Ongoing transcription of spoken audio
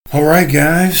All right,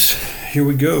 guys, here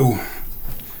we go.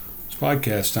 It's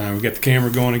podcast time. We got the camera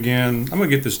going again. I'm going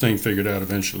to get this thing figured out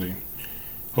eventually.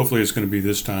 Hopefully it's going to be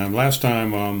this time. Last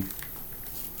time,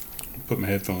 put my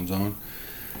headphones on.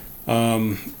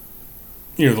 The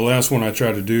last one I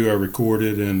tried to do, I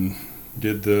recorded and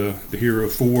did the Hero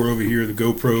 4 over here, the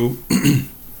GoPro.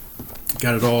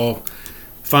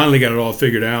 Finally got it all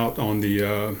figured out on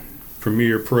the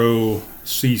Premiere Pro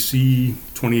CC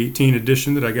 2018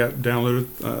 edition that I got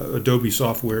downloaded, Adobe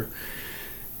software,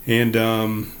 and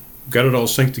got it all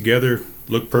synced together.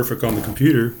 Looked perfect on the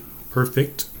computer,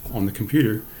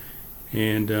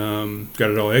 and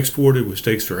got it all exported, which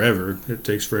takes forever. It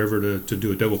takes forever to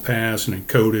do a double pass and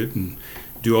encode it and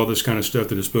do all this kind of stuff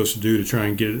that it's supposed to do to try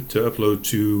and get it to upload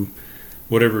to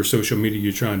whatever social media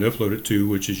you're trying to upload it to,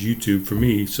 which is YouTube for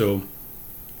me. So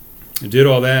I did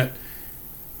all that,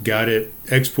 got it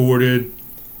exported.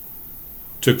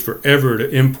 Took forever to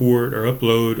import or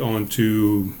upload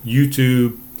onto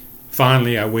YouTube.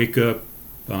 Finally, I wake up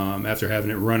after having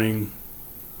it running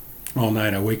all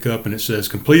night. I wake up and it says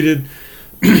completed,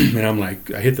 and I'm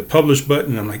like, I hit the publish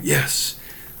button. And I'm like, yes,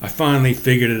 I finally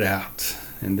figured it out.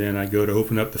 And then I go to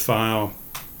open up the file.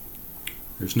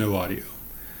 There's no audio.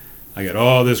 I got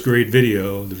all this great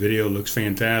video. The video looks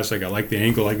fantastic. I like the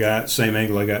angle I got, same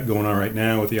angle I got going on right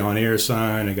now with the on-air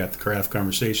sign. I got the craft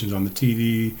conversations on the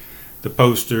TV. The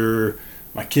poster,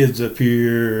 my kids up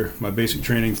here, my basic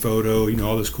training photo,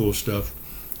 all this cool stuff.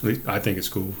 I think it's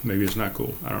cool. Maybe it's not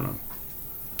cool. I don't know.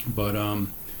 But,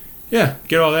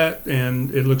 get all that, and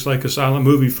it looks like a silent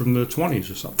movie from the 20s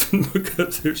or something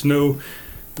because there's no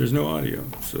audio.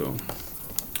 So,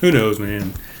 who knows,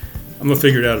 man? I'm going to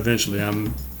figure it out eventually. I'm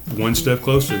one step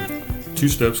closer, 2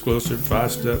 steps closer,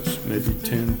 5 steps, maybe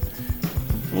 10.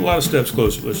 A lot of steps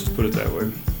closer, let's just put it that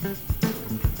way.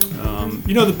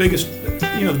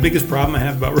 The biggest problem I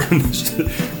have about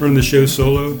running the show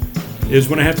solo is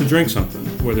when I have to drink something,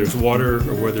 whether it's water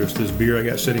or whether it's this beer I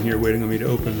got sitting here waiting on me to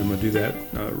open. I'm going to do that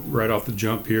right off the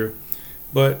jump here.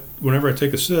 But whenever I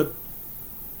take a sip,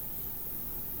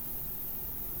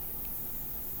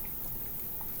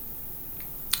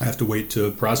 I have to wait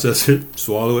to process it,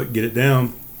 swallow it, get it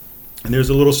down, and there's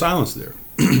a little silence there.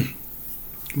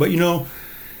 But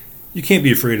you can't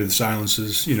be afraid of the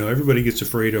silences. Everybody gets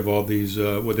afraid of all these,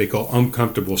 what they call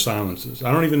uncomfortable silences.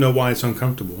 I don't even know why it's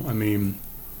uncomfortable. I mean,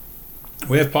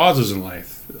 we have pauses in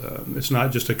life. It's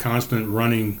not just a constant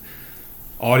running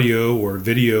audio or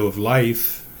video of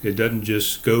life. It doesn't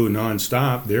just go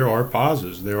nonstop. There are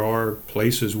pauses. There are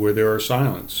places where there are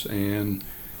silence. And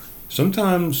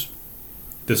sometimes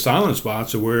the silent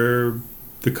spots are where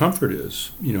the comfort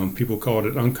is. People call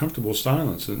it uncomfortable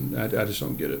silence, and I just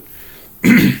don't get it.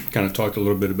 Kind of talked a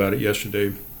little bit about it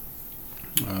yesterday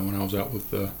when I was out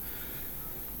with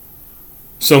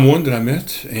someone that I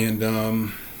met, and I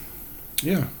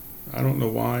don't know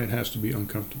why it has to be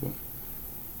uncomfortable.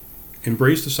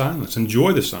 Embrace the silence,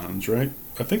 enjoy the silence, right?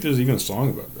 I think there's even a song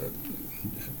about that.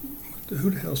 Who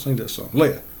the hell sings that song?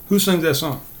 Leia. Who sings that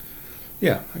song?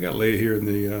 Yeah, I got Leia here in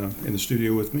the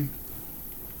studio with me.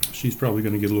 She's probably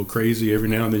going to get a little crazy every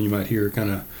now and then. You might hear her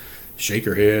kind of shake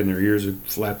her head, and her ears would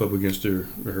flap up against her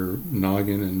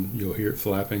noggin, and you'll hear it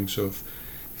flapping. So if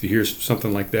you hear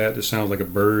something like that sounds like a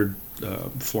bird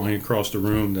flying across the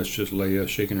room, that's just Leia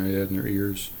shaking her head and her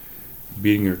ears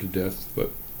beating her to death. But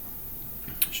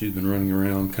she's been running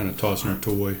around kind of tossing her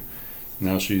toy.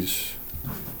 Now she's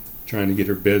trying to get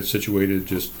her bed situated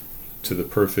just to the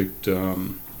perfect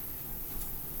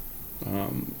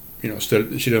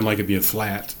she doesn't like it being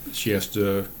flat. She has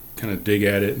to kind of dig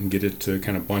at it and get it to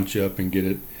kind of bunch up and get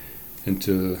it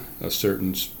into a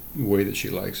certain way that she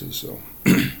likes it. So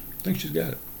I think she's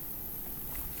got it.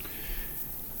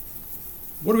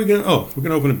 What are we going to... Oh, we're going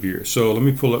to open a beer. So let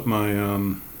me pull up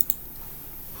my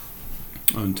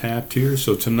Untapped here.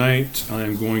 So tonight I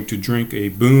am going to drink a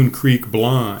Boone Creek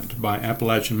Blonde by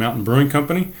Appalachian Mountain Brewing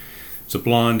Company. It's a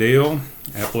blonde ale.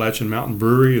 Appalachian Mountain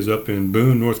Brewery is up in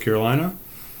Boone, North Carolina.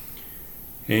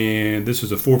 And this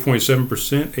is a 4.7%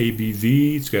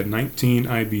 ABV. It's got 19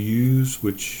 IBUs,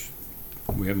 which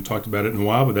we haven't talked about it in a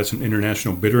while, but that's an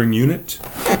international bittering unit.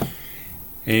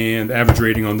 And the average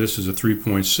rating on this is a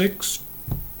 3.6.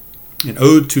 An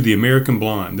ode to the American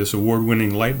blonde. This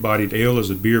award-winning light-bodied ale is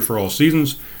a beer for all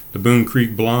seasons. The Boone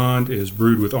Creek Blonde is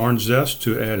brewed with orange zest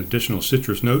to add additional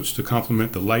citrus notes to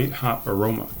complement the light hop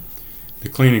aroma. The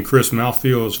clean and crisp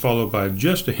mouthfeel is followed by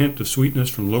just a hint of sweetness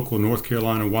from local North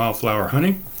Carolina wildflower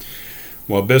honey.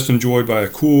 While best enjoyed by a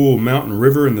cool mountain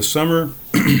river in the summer,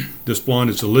 this blonde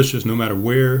is delicious no matter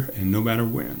where and no matter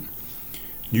when.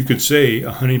 You could say a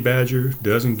honey badger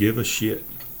doesn't give a shit.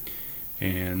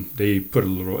 and they put a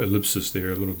little ellipsis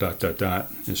there, a little dot, dot,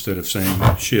 dot, instead of saying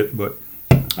shit, but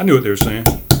I knew what they were saying,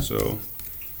 so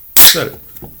I said it.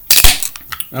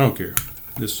 I don't care.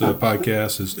 This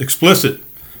podcast is explicit.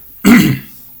 I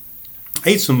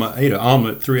ate an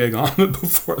omelet, 3-egg omelet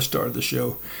before I started the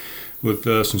show with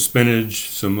some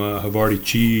spinach, some Havarti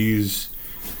cheese,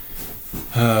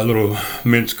 a little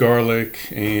minced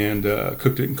garlic, and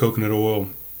cooked it in coconut oil.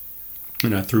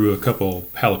 And I threw a couple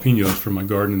jalapenos from my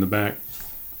garden in the back.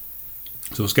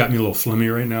 So it's got me a little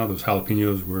phlegmy right now. Those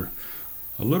jalapenos were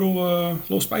a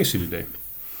little spicy today.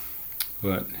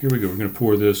 But here we go. We're going to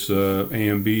pour this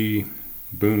A&B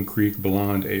Boone Creek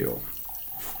Blonde Ale.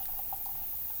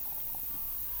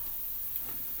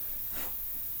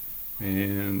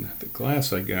 And the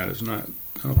glass I got is not,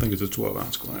 I don't think it's a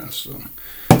 12-ounce glass. So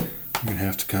I'm going to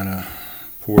have to kind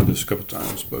of pour this a couple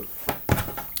times. But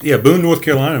yeah, Boone, North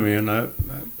Carolina, man. I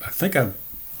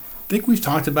think we've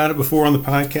talked about it before on the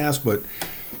podcast, but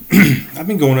I've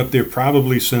been going up there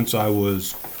probably since I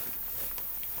was,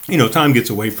 time gets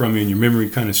away from you and your memory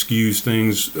kind of skews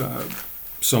things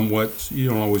somewhat. You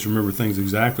don't always remember things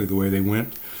exactly the way they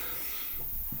went.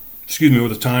 With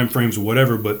the time frames or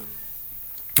whatever, but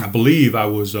I believe I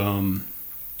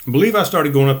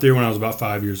started going up there when I was about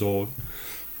 5 years old.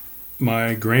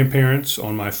 My grandparents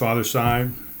on my father's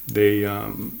side, they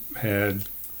had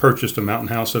purchased a mountain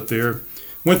house up there.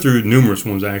 Went through numerous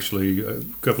ones, actually. A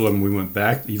couple of them we went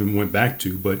back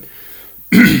to, but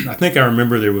I think I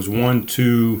remember there was 1,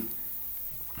 2,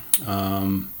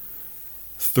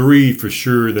 3 for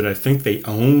sure that I think they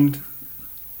owned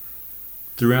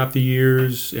throughout the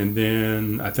years, and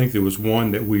then I think there was one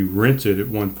that we rented at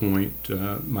one point.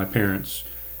 My parents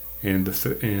and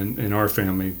our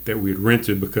family, that we had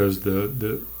rented because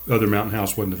the other mountain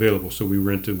house wasn't available, so we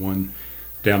rented one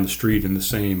down the street in the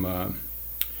same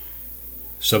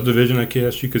subdivision, I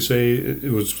guess you could say.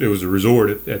 It was a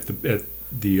resort at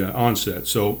the onset.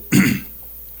 So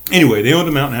anyway, they owned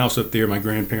a mountain house up there, my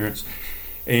grandparents.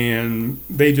 And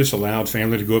they just allowed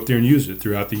family to go up there and use it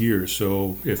throughout the years.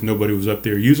 So if nobody was up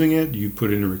there using it, you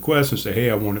put in a request and say, hey,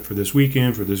 I want it for this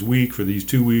weekend, for this week, for these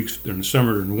 2 weeks, during the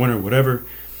summer, during the winter, whatever.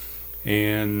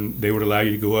 And they would allow you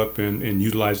to go up and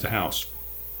utilize the house.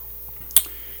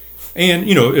 And,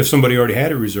 if somebody already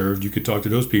had it reserved, you could talk to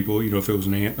those people, if it was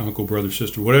an aunt, uncle, brother,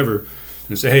 sister, whatever,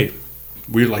 and say, hey,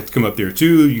 we'd like to come up there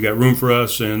too. You got room for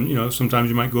us. And,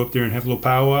 sometimes you might go up there and have a little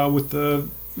powwow with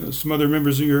some other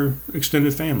members of your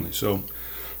extended family. So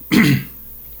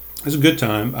it's a good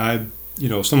time.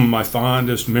 Some of my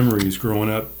fondest memories growing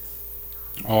up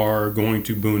are going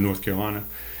to Boone, North Carolina.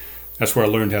 That's where I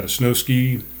learned how to snow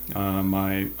ski.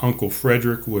 My uncle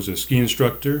Frederick was a ski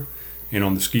instructor and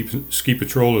on the ski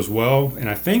patrol as well. And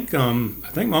I think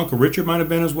my uncle Richard might have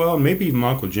been as well, and maybe even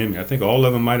my uncle Jimmy. I think all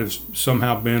of them might have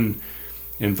somehow been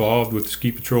involved with the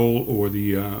ski patrol or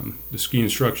the ski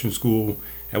instruction school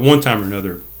at one time or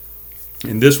another.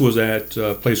 And this was at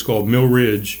a place called Mill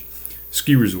Ridge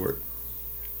Ski Resort.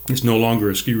 It's no longer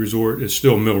a ski resort. It's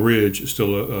still Mill Ridge. It's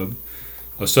still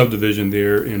a subdivision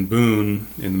there in Boone,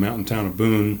 in the mountain town of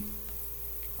Boone.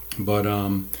 But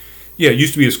it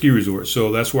used to be a ski resort.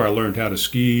 So that's where I learned how to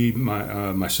ski.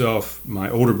 Myself, my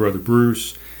older brother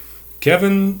Bruce.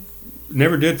 Kevin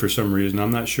never did for some reason.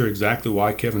 I'm not sure exactly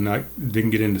why Kevin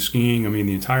didn't get into skiing. I mean,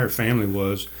 the entire family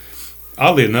was.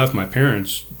 Oddly enough, my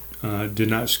parents did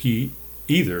not ski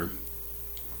either,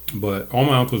 but all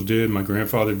my uncles did. My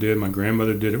grandfather did. My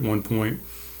grandmother did at one point.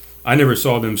 I never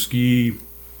saw them ski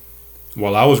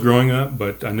while I was growing up,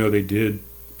 but I know they did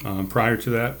prior to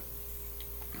that.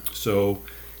 So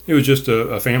it was just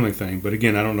a family thing. But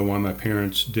again, I don't know why my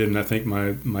parents didn't. I think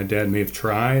my dad may have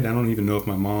tried. I don't even know if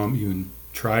my mom even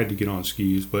tried to get on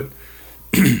skis, but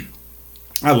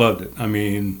I loved it. I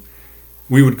mean,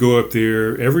 we would go up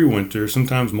there every winter,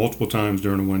 sometimes multiple times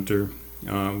during the winter.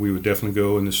 We would definitely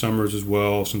go in the summers as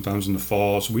well, sometimes in the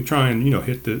fall. So we try and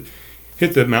hit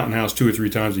the mountain house 2 or 3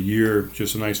 times a year,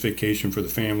 just a nice vacation for the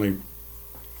family.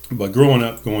 But growing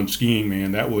up, going skiing,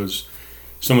 man, that was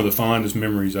some of the fondest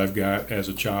memories I've got as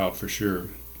a child for sure.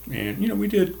 And we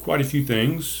did quite a few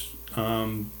things,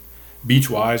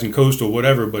 beach-wise and coastal,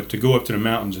 whatever. But to go up to the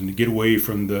mountains and to get away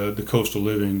from the coastal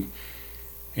living,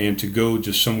 and to go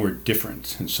just somewhere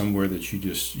different and somewhere that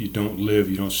you don't live,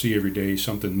 you don't see every day,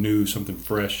 something new, something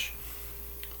fresh.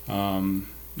 There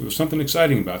was something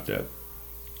exciting about that.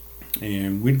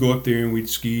 And we'd go up there and we'd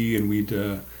ski, and we'd,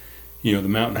 the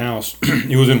mountain house,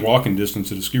 it was in walking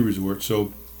distance of the ski resort.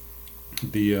 So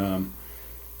the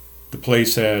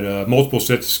place had multiple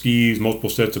sets of skis, multiple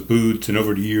sets of boots, and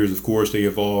over the years, of course, they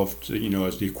evolved,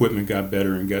 as the equipment got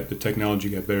better and the technology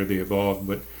got better, they evolved.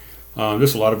 But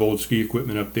Just a lot of old ski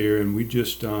equipment up there, and we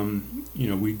just,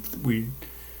 we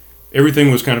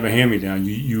everything was kind of a hand-me-down.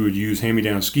 You would use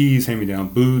hand-me-down skis, hand-me-down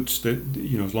boots that,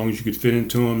 as long as you could fit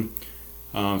into them.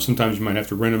 Sometimes you might have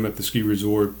to rent them at the ski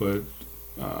resort, but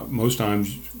most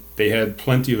times they had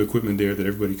plenty of equipment there that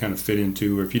everybody kind of fit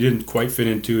into, or if you didn't quite fit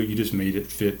into it, you just made it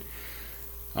fit.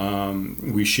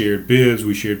 We shared bibs,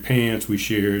 we shared pants, we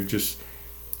shared just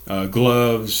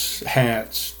gloves,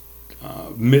 hats,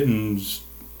 mittens,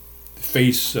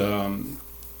 face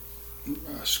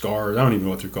scars. I don't even know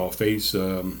what they're called. Face,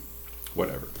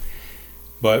 whatever.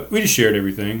 But we just shared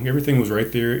everything. Everything was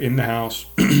right there in the house.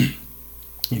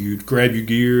 You'd grab your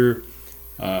gear.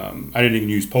 I didn't even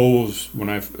use poles when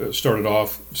I started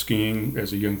off skiing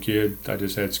as a young kid. I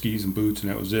just had skis and boots,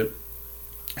 and that was it.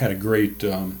 Had a great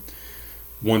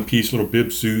one-piece little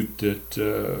bib suit that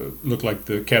looked like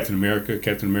the Captain America.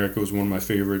 Captain America was one of my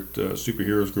favorite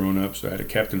superheroes growing up, so I had a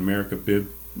Captain America bib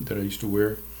that I used to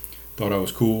wear. Thought I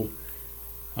was cool.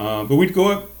 But we'd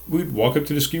walk up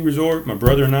to the ski resort. My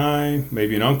brother and I,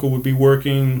 maybe an uncle would be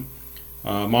working.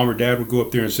 Mom or dad would go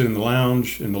up there and sit in the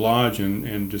lounge, in the lodge,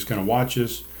 and just kind of watch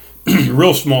us. A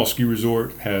real small ski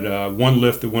resort. Had one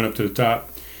lift that went up to the top.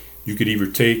 You could either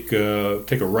take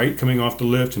a right coming off the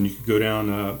lift, and you could go down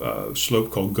a slope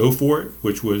called Go For It,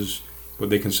 which was what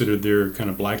they considered their kind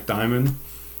of black diamond.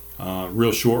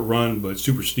 Real short run, but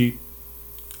super steep,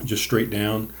 just straight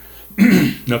down.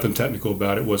 Nothing technical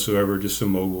about it whatsoever, just some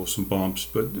moguls, some bumps,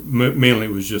 but mainly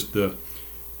it was just the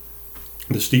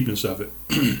steepness of it.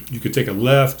 You could take a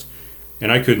left,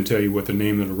 and I couldn't tell you what the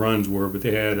name of the runs were, but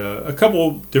they had a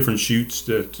couple different chutes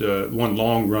that one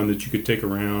long run that you could take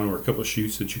around, or a couple of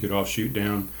chutes that you could offshoot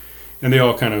down, and they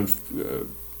all kind of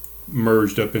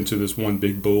merged up into this one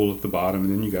big bowl at the bottom,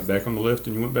 and then you got back on the lift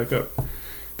and you went back up.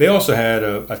 They also had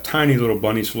a tiny little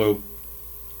bunny slope.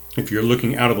 If you're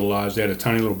looking out of the lodge, they had a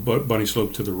tiny little bunny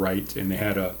slope to the right, and they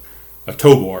had a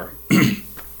tow bar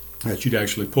that you'd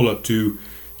actually pull up to.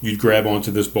 You'd grab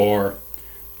onto this bar,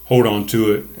 hold on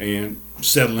to it, and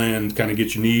settle in, kind of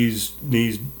get your knees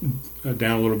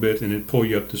down a little bit, and it'd pull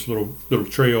you up this little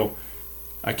trail.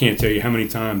 I can't tell you how many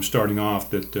times starting off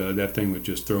that that thing would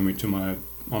just throw me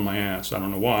on my ass. I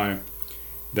don't know why.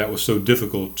 That was so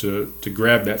difficult to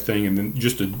grab that thing, and then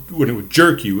when it would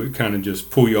jerk you, it would kind of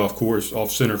just pull you off course, off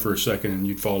center for a second, and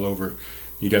you'd fall over.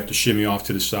 You'd have to shimmy off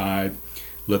to the side,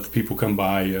 let the people come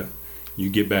by you. You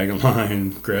get back in line,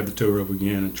 grab the tow rope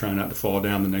again, and try not to fall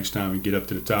down the next time and get up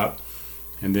to the top.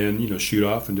 And then, shoot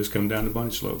off and just come down the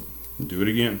bunny slope and do it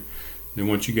again. Then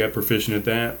once you got proficient at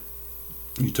that,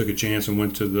 you took a chance and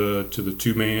went to the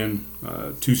two-man,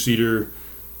 two-seater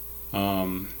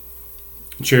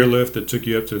chairlift that took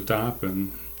you up to the top,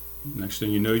 and next thing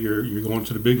you know, you're going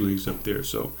to the big leagues up there.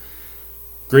 So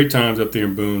great times up there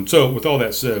in Boone. So with all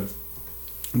that said,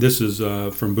 this is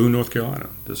from Boone, North Carolina.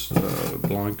 This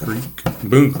Boone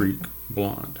Creek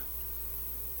Blonde.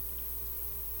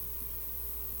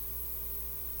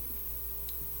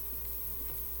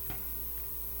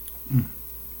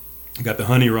 Got the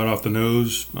honey right off the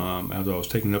nose as I was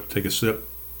taking it up to take a sip.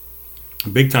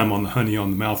 Big time on the honey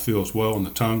on the mouthfeel as well, on the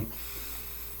tongue.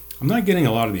 I'm not getting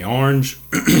a lot of the orange.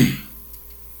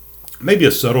 Maybe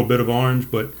a subtle bit of orange,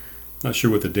 but not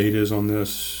sure what the date is on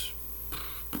this.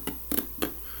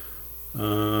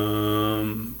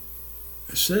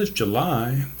 It says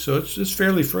July, so it's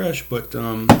fairly fresh, but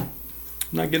I'm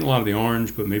not getting a lot of the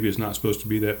orange, but maybe it's not supposed to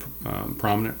be that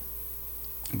prominent.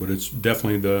 But it's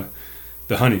definitely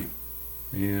the honey.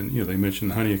 And, they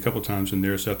mentioned the honey a couple times in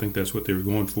there, so I think that's what they were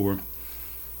going for.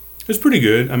 It's pretty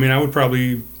good. I mean, I would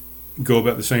probably go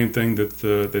about the same thing that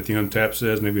the Untappd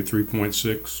says, maybe a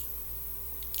 3.6.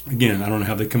 Again, I don't know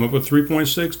how they come up with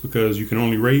 3.6 because you can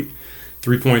only rate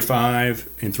 3.5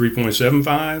 and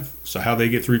 3.75. So how they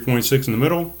get 3.6 in the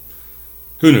middle,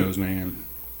 who knows, man.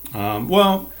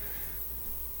 Well,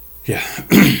 yeah,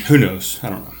 who knows? I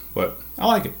don't know, but I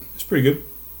like it. It's pretty good.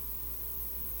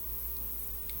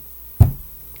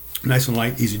 Nice and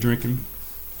light, easy drinking.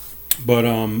 But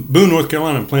Boone, North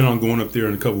Carolina, I'm planning on going up there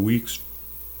in a couple weeks.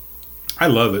 I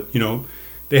love it.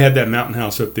 They had that mountain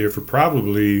house up there for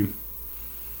probably,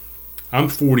 I'm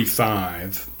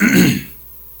 45.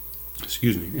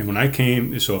 Excuse me. And when I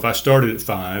came, so if I started at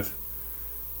 5,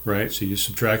 right, so you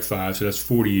subtract 5, so that's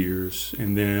 40 years.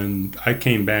 And then I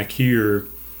came back here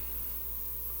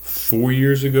 4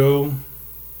 years ago.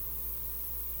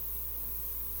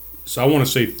 So I want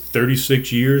to say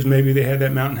 36 years maybe they had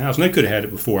that mountain house, and they could have had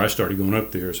it before I started going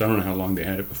up there. So I don't know how long they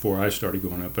had it before I started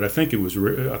going up, but I think it was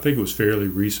fairly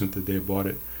recent that they bought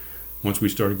it once we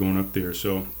started going up there.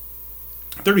 So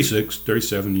 36,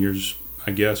 37 years,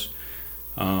 I guess.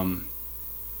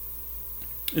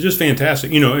 it's just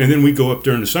fantastic, you know. And then we go up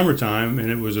during the summertime, and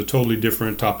it was a totally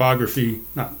different topography,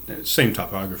 not same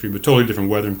topography, but totally different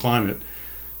weather and climate.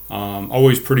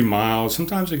 Always pretty mild.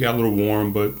 Sometimes it got a little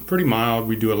warm, but pretty mild.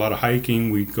 We do a lot of hiking.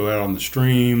 We'd go out on the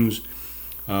streams,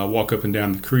 walk up and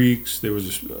down the creeks. There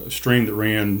was a stream that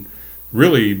ran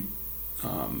really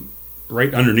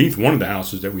right underneath one of the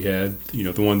houses that we had. You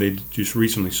know, the one they just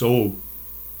recently sold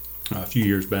a few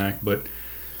years back, but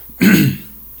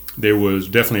there was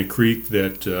definitely a creek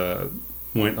that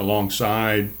went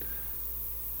alongside.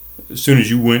 As soon as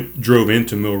you drove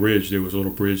into Mill Ridge, there was a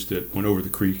little bridge that went over the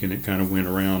creek, and it kind of went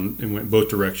around and went both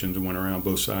directions and went around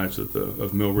both sides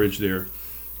of Mill Ridge there.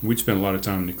 We'd spend a lot of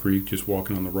time in the creek just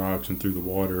walking on the rocks and through the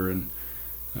water and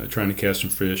trying to catch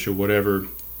some fish or whatever,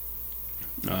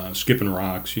 skipping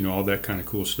rocks, you know, all that kind of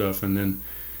cool stuff. And then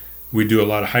we do a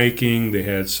lot of hiking. They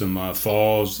had some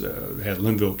falls. They had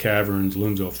Linville Caverns,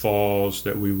 Linville Falls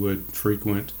that we would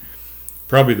frequent.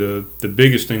 Probably the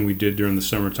biggest thing we did during the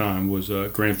summertime was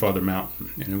Grandfather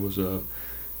Mountain, and it was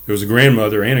a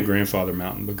grandmother and a grandfather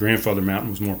mountain, but Grandfather Mountain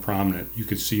was more prominent. You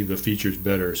could see the features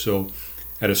better. So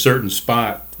at a certain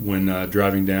spot when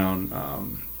driving down,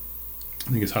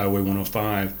 I think it's Highway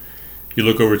 105, you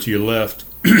look over to your left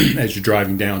as you're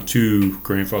driving down to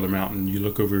Grandfather Mountain. You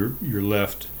look over your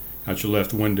left, out your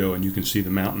left window, and you can see the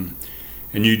mountain,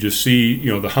 and you just see,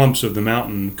 you know, the humps of the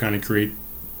mountain kind of create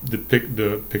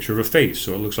the picture of a face.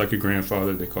 So it looks like a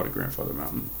grandfather. They call it Grandfather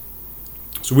Mountain.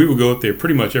 So we would go up there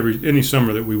pretty much any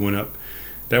summer that we went up.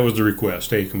 That was the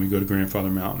request. Hey, can we go to Grandfather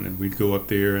Mountain? And we'd go up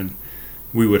there and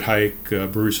we would hike.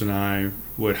 Bruce and I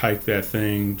would hike that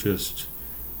thing. Just,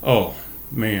 oh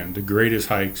man, the greatest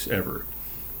hikes ever.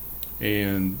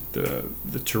 And the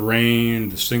terrain,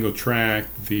 the single track,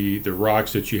 the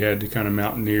rocks that you had to kind of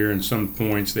mountaineer. And some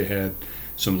points they had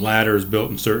some ladders built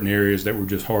in certain areas that were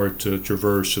just hard to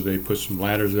traverse, so they put some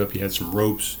ladders up. You had some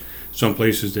ropes. Some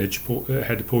places that you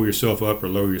had to pull yourself up or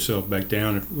lower yourself back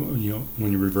down,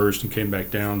 when you reversed and came back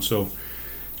down. So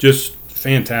just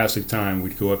fantastic time.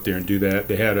 We'd go up there and do that.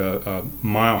 They had a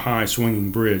mile-high swinging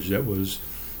bridge that was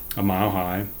a mile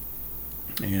high,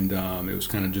 and it was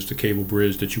kind of just a cable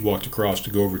bridge that you walked across to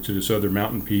go over to this other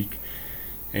mountain peak.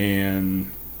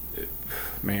 And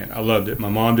man, I loved it. My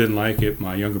mom didn't like it.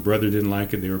 My younger brother didn't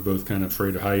like it. They were both kind of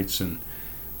afraid of heights. And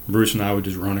Bruce and I would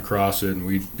just run across it, and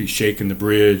we'd be shaking the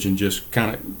bridge and just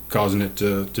kind of causing it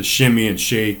to shimmy and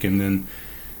shake. And then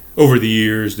over the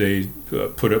years, they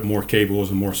put up more cables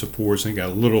and more supports, and it got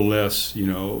a little less,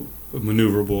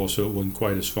 maneuverable, so it wasn't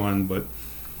quite as fun. But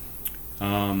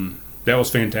that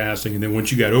was fantastic. And then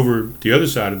once you got over the other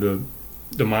side of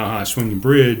the mile-high swinging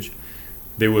bridge,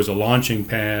 there was a launching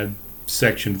pad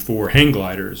section for hang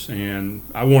gliders, and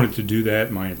I wanted to do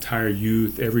that my entire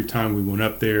youth. Every time we went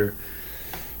up there,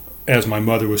 as my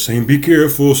mother was saying, be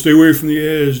careful, stay away from the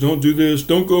edge, don't do this,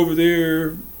 don't go over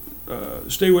there,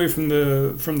 stay away from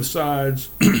the sides.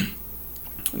 And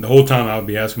the whole time I would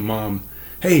be asking Mom,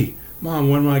 hey Mom,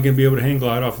 when am I going to be able to hang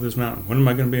glide off of this mountain? When am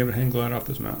I going to be able to hang glide off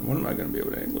this mountain? When am I going to be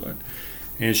able to hang glide?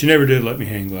 And she never did let me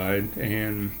hang glide.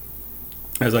 And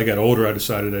as I got older, I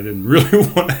decided I didn't really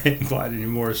want to hang glide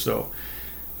anymore. So,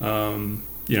 I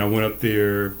went up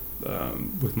there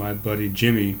with my buddy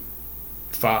Jimmy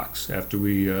Fox after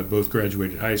we both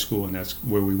graduated high school, and that's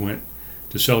where we went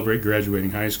to celebrate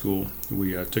graduating high school.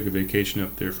 We took a vacation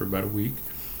up there for about a week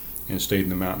and stayed in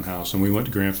the mountain house. And we went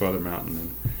to Grandfather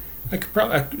Mountain, and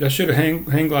I should have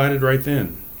hang glided right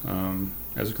then.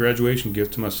 As a graduation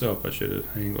gift to myself, I should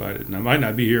have hang glided. And I might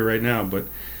not be here right now, but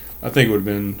I think it would have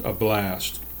been a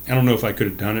blast. I don't know if I could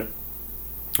have done it.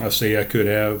 I say I could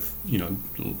have,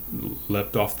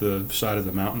 leapt off the side of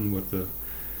the mountain with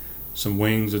some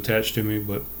wings attached to me,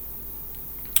 but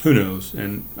who knows?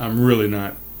 And I'm really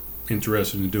not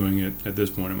interested in doing it at this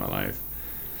point in my life.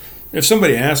 If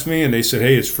somebody asked me and they said,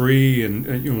 hey, it's free, and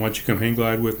why don't you come hang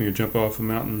glide with me or jump off a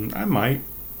mountain, I might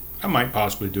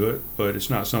possibly do it, but it's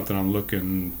not something I'm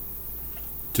looking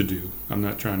to do. I'm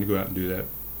not trying to go out and do that.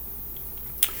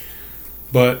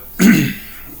 But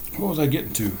what was I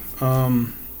getting to?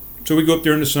 So we go up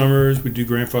there in the summers. We do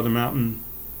Grandfather Mountain.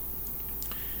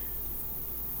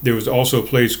 There was also a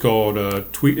place called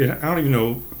Tweed. I don't even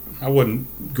know. I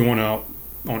wasn't going out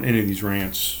on any of these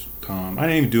rants. I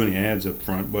didn't even do any ads up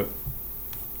front, but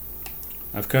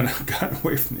I've kind of gotten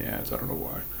away from the ads. I don't know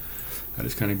why. I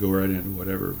just kind of go right into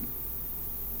whatever.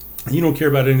 And you don't care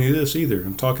about any of this either.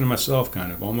 I'm talking to myself,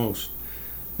 kind of, almost.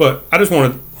 But I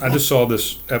just saw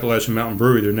this Appalachian Mountain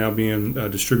Brewery. They're now being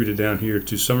distributed down here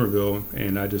to Somerville,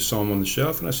 and I just saw them on the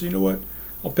shelf, and I said, you know what?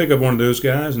 I'll pick up one of those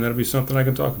guys, and that'll be something I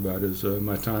can talk about is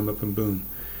my time up in Boone.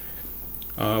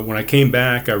 When I came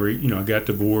back, I got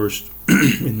divorced,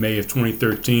 in May of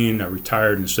 2013. I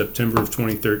retired in September of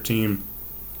 2013.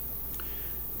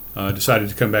 Decided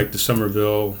to come back to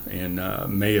Summerville in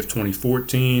May of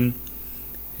 2014.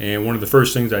 And one of the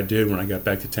first things I did when I got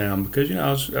back to town, because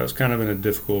I was kind of in a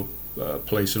difficult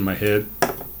place in my head.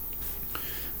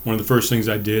 One of the first things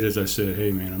I did is I said,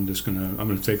 "Hey man, I'm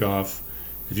gonna take off.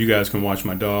 If you guys can watch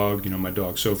my dog, my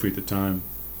dog Sophie at the time.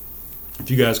 If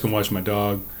you guys can watch my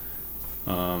dog,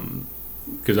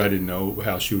 because I didn't know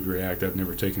how she would react. I've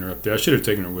never taken her up there. I should have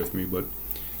taken her with me, but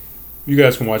you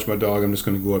guys can watch my dog. I'm just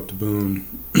going to go up to Boone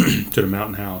to the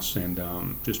mountain house and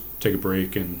just take a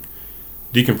break and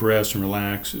decompress and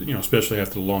relax, especially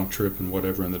after the long trip and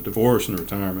whatever, and the divorce and the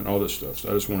retirement, all this stuff." So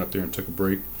I just went up there and took a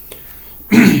break.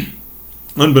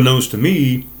 Unbeknownst to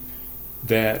me,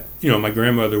 that, my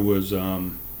grandmother was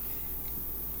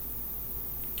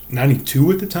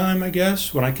 92 at the time, I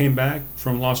guess, when I came back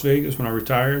from Las Vegas when I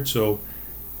retired. So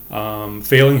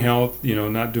failing health,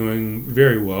 not doing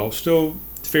very well, still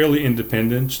fairly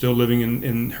independent, still living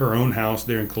in her own house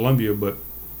there in Columbia, but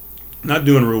not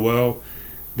doing real well.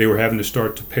 They were having to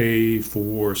start to pay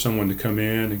for someone to come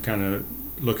in and kind of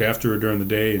look after her during the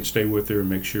day and stay with her and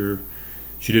make sure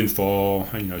she didn't fall.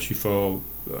 She fell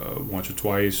once or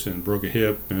twice and broke a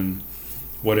hip and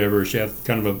whatever. She had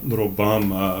kind of a little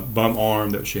bum arm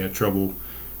that she had trouble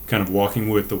kind of walking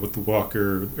with the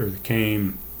walker or the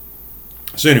cane.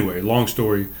 So anyway, long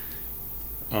story.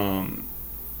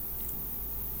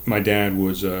 My dad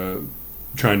was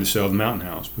trying to sell the mountain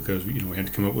house because we had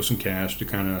to come up with some cash to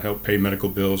kind of help pay medical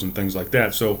bills and things like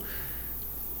that. So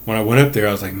when I went up there,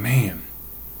 I was like, man,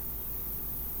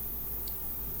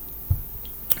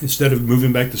 instead of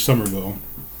moving back to Summerville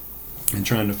and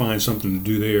trying to find something to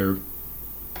do there,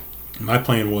 my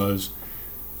plan was,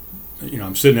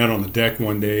 I'm sitting out on the deck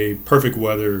one day, perfect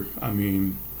weather. I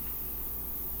mean,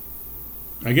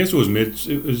 I guess it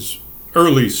was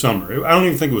early summer. I don't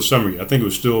even think it was summer yet. I think it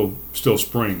was still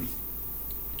spring.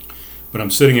 But I'm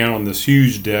sitting out on this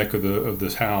huge deck of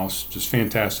this house, just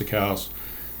fantastic house.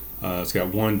 It's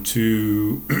got 1,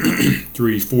 2,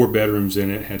 3, 4 bedrooms in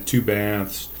it. Had 2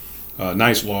 baths,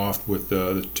 nice loft with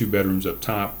the 2 bedrooms up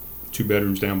top, 2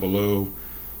 bedrooms down below.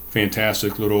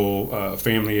 Fantastic little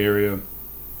family area,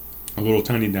 a little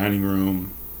tiny dining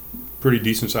room, pretty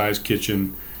decent sized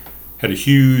kitchen. Had a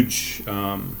huge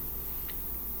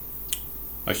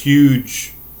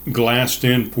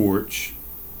glassed-in porch,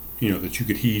 that you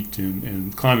could heat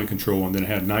and climate control, and then it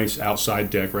had a nice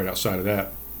outside deck right outside of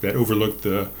that overlooked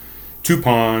the 2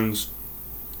 ponds.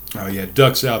 You had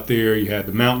ducks out there. You had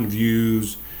the mountain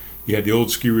views. You had the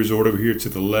old ski resort over here to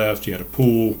the left. You had a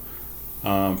pool,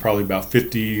 probably about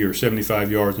 50 or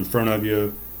 75 yards in front of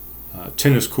you.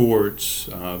 Tennis courts,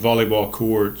 volleyball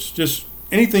courts, just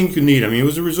anything you could need. I mean, it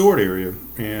was a resort area,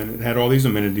 and it had all these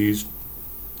amenities.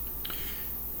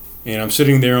 And I'm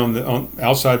sitting there on the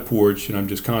outside porch, and I'm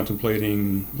just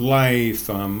contemplating life.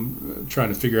 I'm trying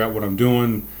to figure out what I'm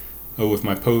doing with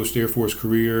my post-Air Force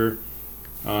career.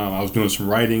 I was doing some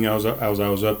writing. I was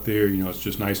up there. It's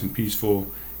just nice and peaceful.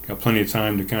 Got plenty of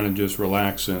time to kind of just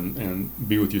relax and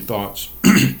be with your thoughts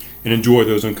and enjoy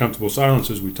those uncomfortable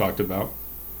silences we talked about,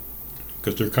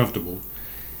 because they're comfortable.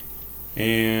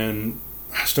 And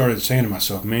I started saying to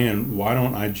myself, man, why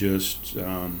don't I just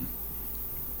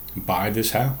buy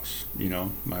this house?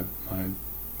 My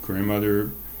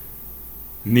grandmother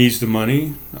needs the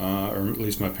money, or at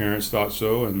least my parents thought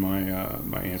so, and my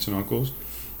aunts and uncles.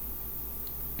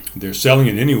 They're selling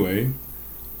it anyway.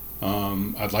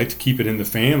 I'd like to keep it in the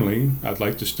family. I'd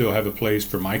like to still have a place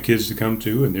for my kids to come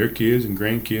to, and their kids and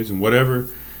grandkids and whatever.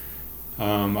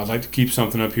 I'd like to keep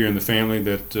something up here in the family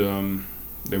that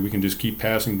we can just keep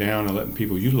passing down and letting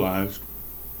people utilize.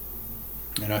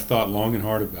 And I thought long and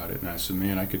hard about it, and I said,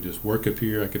 man, I could just work up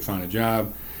here. I could find a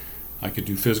job. I could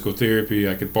do physical therapy.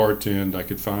 I could bartend. I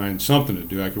could find something to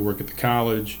do. I could work at the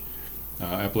college.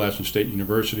 Appalachian State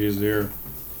University is there.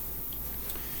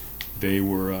 They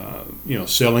were,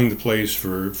 selling the place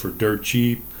for dirt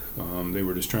cheap. They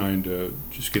were just trying to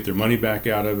just get their money back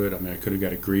out of it. I mean, I could have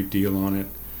got a great deal on it,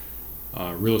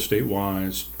 real estate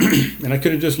wise, and I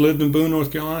could have just lived in Boone,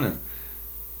 North Carolina.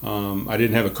 I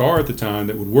didn't have a car at the time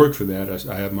that would work for that.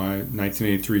 I had my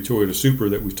 1983 Toyota Supra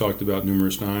that we've talked about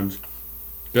numerous times,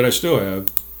 that I still have,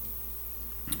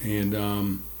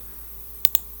 and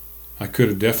I could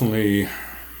have definitely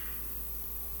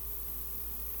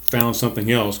found something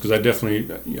else, because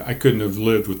I couldn't have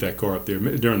lived with that car up there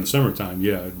during the summertime.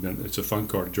 Yeah, it's a fun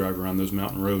car to drive around those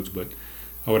mountain roads, but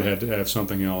I would have had to have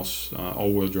something else,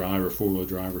 all-wheel drive or four-wheel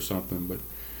drive or something. But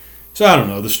so I don't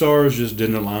know. The stars just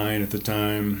didn't align at the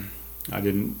time. I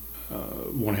didn't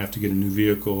want to have to get a new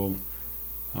vehicle.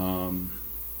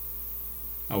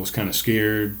 I was kind of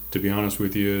scared, to be honest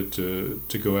with you,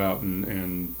 to go out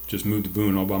and just move to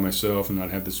Boone all by myself and not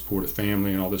have the support of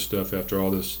family and all this stuff after all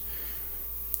this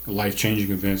life-changing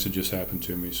events that just happened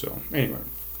to me. So anyway,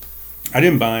 I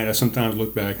didn't buy it. I sometimes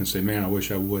look back and say, man, I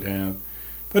wish I would have.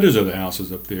 But there's other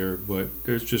houses up there. But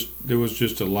there was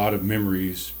just a lot of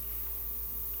memories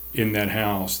in that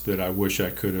house that I wish I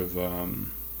could have.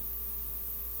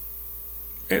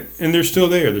 And they're still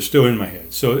there. They're still in my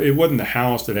head. So it wasn't the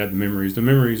house that had the memories. The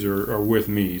memories are with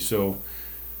me. So,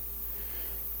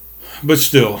 but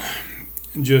still,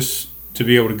 just to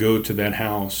be able to go to that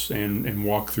house and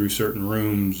walk through certain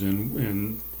rooms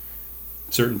and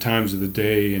certain times of the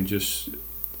day and just,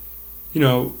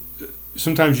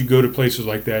 sometimes you go to places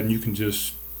like that and you can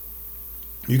just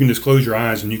close your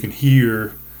eyes and you can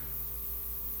hear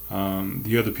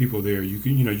the other people there. You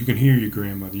can hear your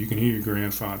grandmother, you can hear your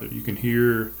grandfather, you can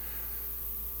hear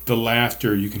the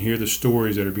laughter, you can hear the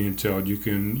stories that are being told, you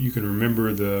can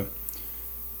remember the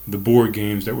board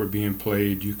games that were being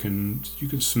played, you can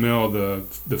smell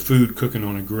the food cooking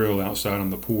on a grill outside on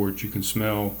the porch, you can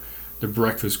smell the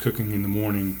breakfast cooking in the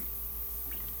morning.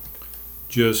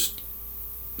 Just,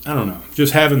 I don't know,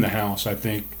 just having the house, I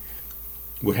think,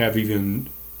 would have even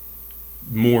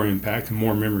more impact and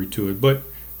more memory to it. But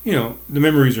the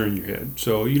memories are in your head,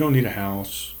 so you don't need a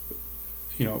house.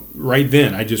 Right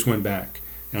then, I just went back,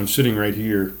 and I'm sitting right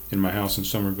here in my house in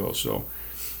Somerville. So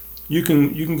you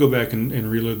can go back and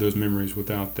relive those memories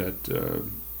without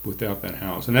that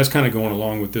house, and that's kind of going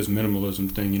along with this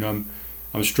minimalism thing.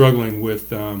 I'm struggling with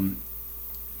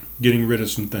getting rid of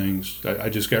some things. I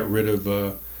just got rid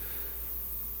of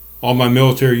all my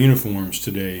military uniforms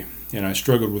today, and I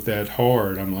struggled with that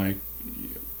hard. I'm like,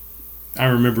 I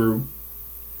remember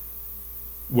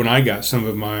when I got some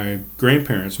of my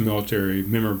grandparents' military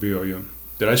memorabilia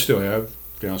that I still have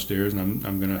downstairs, and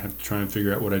I'm going to have to try and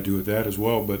figure out what I do with that as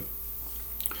well. But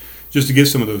just to get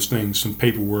some of those things, some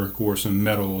paperwork or some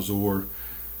medals or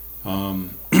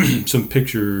some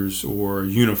pictures or a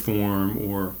uniform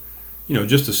or,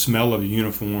 just the smell of a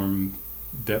uniform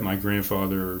that my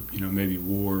grandfather, maybe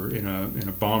wore in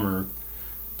a bomber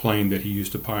plane that he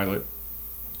used to pilot.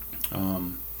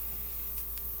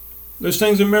 Those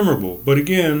things are memorable, but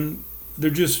again,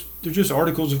 they're just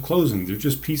articles of clothing. They're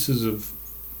just pieces of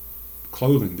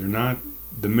clothing. They're not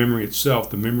the memory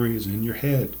itself. The memory is in your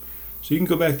head, so you can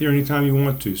go back there anytime you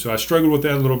want to. So I struggled with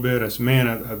that a little bit. I said, man,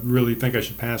 I really think I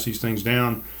should pass these things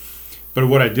down. But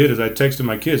what I did is I texted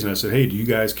my kids and I said, hey, do you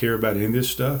guys care about any of this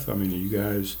stuff? I mean, are you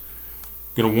guys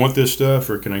gonna want this stuff,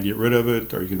 or can I get rid of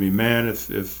it? Are you gonna be mad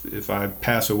if I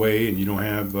pass away and you don't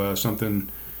have something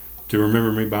to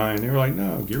remember me by? And they were like,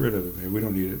 no, get rid of it, man. We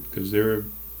don't need it, because they're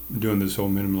doing this whole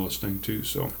minimalist thing too.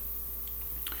 So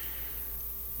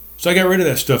I got rid of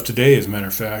that stuff today, as a matter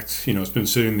of fact. It's been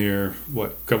sitting there, a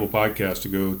couple podcasts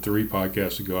ago, 3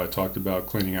 podcasts ago, I talked about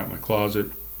cleaning out my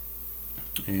closet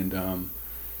and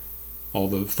all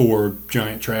the 4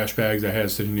 giant trash bags I had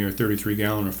sitting there,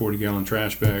 33-gallon or 40-gallon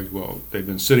trash bags. Well, they've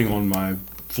been sitting on my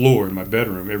floor in my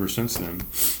bedroom ever since then,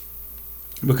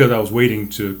 because I was waiting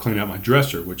to clean out my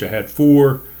dresser, which I had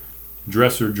 4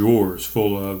 dresser drawers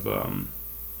full of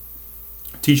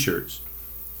t-shirts.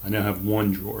 I now have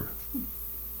 1 drawer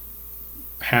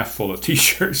half full of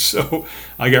t-shirts. So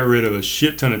I got rid of a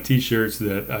shit ton of t-shirts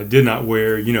that I did not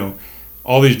wear.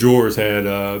 All these drawers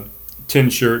had 10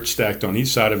 shirts stacked on each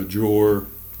side of a drawer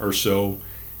or so.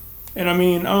 And I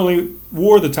mean, I only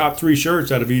wore the top 3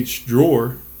 shirts out of each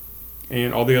drawer,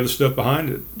 and all the other stuff behind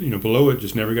it, below it,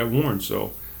 just never got worn.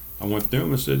 So I went through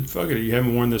them and said, fuck it, you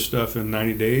haven't worn this stuff in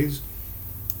 90 days,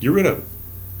 get rid of it.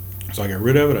 So I got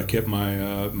rid of it. I kept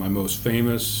my my most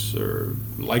famous or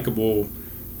likable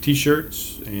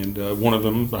t-shirts, and one of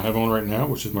them I have on right now,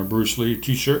 which is my Bruce Lee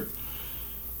t-shirt.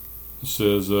 It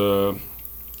says,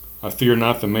 I fear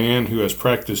not the man who has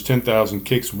practiced 10,000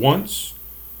 kicks once,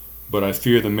 but I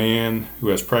fear the man who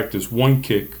has practiced 1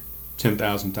 kick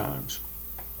 10,000 times.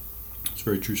 It's a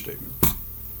very true statement.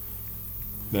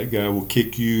 That guy will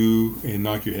kick you and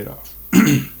knock your head off.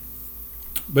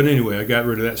 But anyway, I got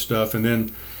rid of that stuff, and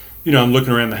then, I'm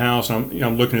looking around the house. I'm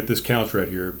looking at this couch right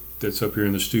here that's up here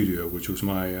in the studio, which was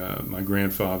my my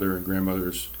grandfather and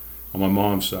grandmother's, on my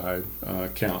mom's side,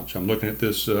 couch. I'm looking at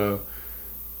this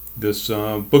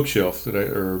bookshelf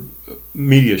or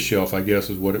media shelf, I guess,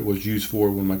 is what it was used for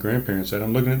when my grandparents had.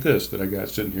 I'm looking at this that I got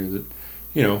sitting here that,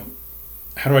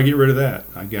 how do I get rid of that?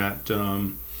 I got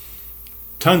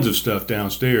tons of stuff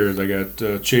downstairs. I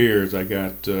got chairs. I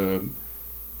got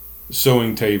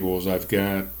sewing tables. I've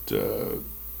got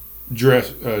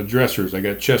dressers. I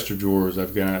got chest of drawers.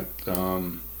 I've got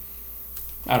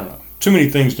I don't know. Too many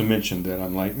things to mention that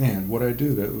I'm like, man, what I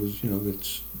do that was,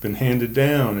 that's been handed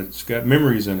down. It's got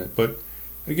memories in it. But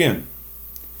again,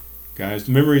 guys,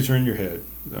 the memories are in your head.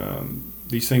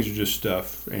 These things are just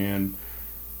stuff, and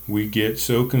we get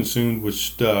so consumed with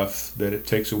stuff that it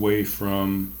takes away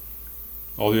from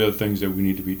all the other things that we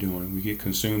need to be doing. We get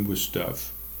consumed with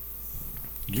stuff.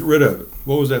 Get rid of it.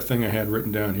 What was that thing I had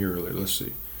written down here earlier? Let's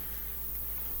see.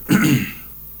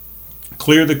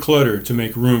 Clear the clutter to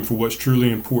make room for what's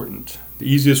truly important. The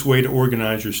easiest way to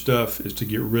organize your stuff is to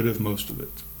get rid of most of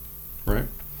it. Right?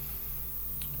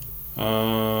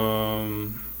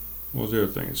 What was the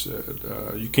other thing it said?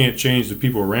 You can't change the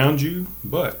people around you,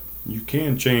 but you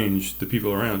can change the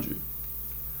people around you.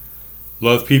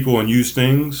 Love people and use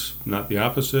things, not the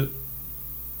opposite.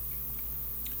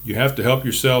 You have to help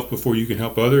yourself before you can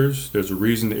help others. There's a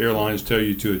reason the airlines tell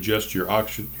you to adjust your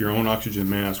own oxygen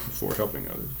mask before helping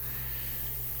others.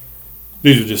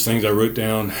 These are just things I wrote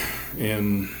down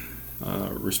in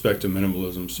respect to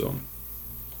minimalism. So,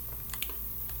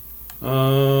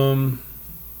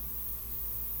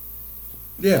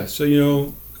 yeah.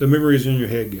 So the memories in your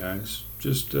head, guys.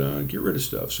 Just get rid of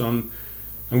stuff. So I'm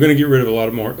going to get rid of a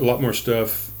lot more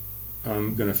stuff.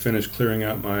 I'm going to finish clearing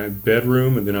out my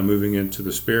bedroom, and then I'm moving into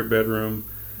the spare bedroom.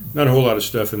 Not a whole lot of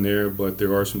stuff in there, but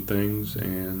there are some things,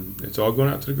 and it's all going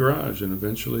out to the garage. And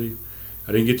eventually,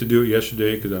 I didn't get to do it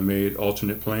yesterday because I made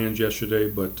alternate plans yesterday,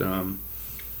 but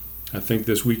I think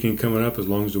this weekend coming up, as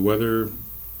long as the weather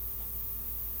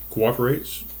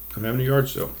cooperates, I'm having a yard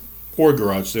sale or a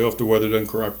garage sale. If the weather doesn't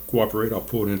cooperate, I'll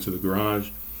pull it into the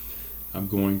garage. I'm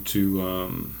going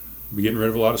to be getting rid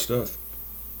of a lot of stuff.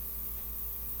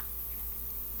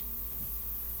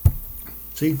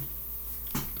 See?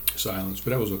 Silence,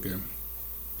 but that was okay.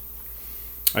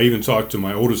 I even talked to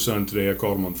my oldest son today. I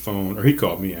called him on the phone, or he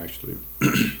called me actually.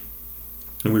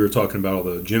 And we were talking about all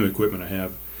the gym equipment I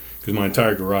have, because my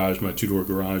entire garage, my two-door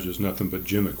garage, is nothing but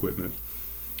gym equipment.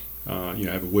 I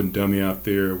have a wooden dummy out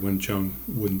there, a Wing Chun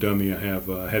wooden dummy. I have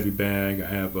a heavy bag. I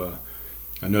have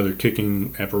another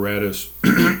kicking apparatus.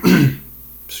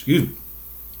 Excuse me.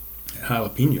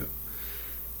 Jalapeno.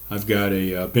 I've got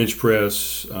a bench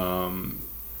press,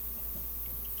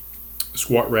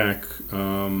 squat rack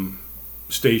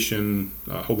station,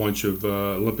 a whole bunch of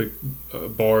Olympic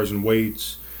bars and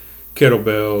weights,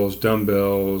 kettlebells,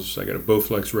 dumbbells. I got a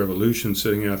Bowflex Revolution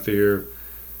sitting out there,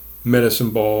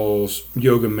 medicine balls,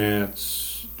 yoga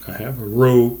mats. I have a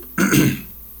rope. I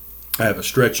have a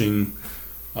stretching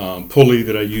pulley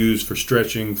that I use for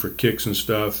stretching for kicks and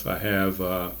stuff. I have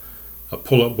a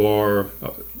pull-up bar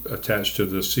attached to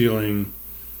the ceiling.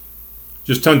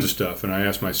 Just tons of stuff. And I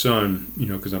asked my son,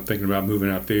 because I'm thinking about moving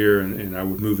out there, and I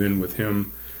would move in with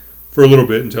him for a little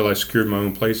bit until I secured my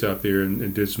own place out there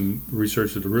and did some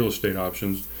research of the real estate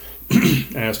options. I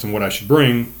asked him what I should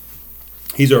bring.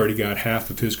 He's already got half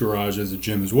of his garage as a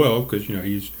gym as well, because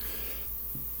he's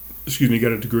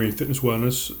got a degree in fitness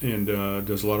wellness and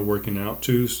does a lot of working out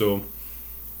too. So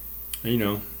he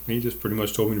just pretty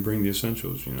much told me to bring the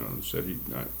essentials. Said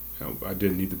I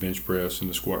didn't need the bench press and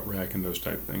the squat rack and those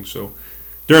type of things. So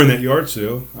during that yard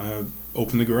sale, I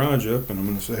opened the garage up, and I'm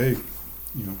going to say, hey,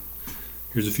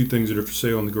 here's a few things that are for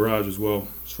sale in the garage as well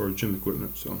as far as gym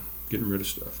equipment. So getting rid of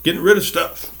stuff,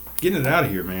 getting it out of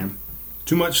here, man.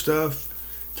 Too much stuff,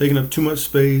 taking up too much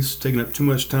space, taking up too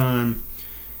much time,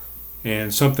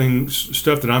 and stuff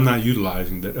that I'm not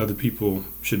utilizing that other people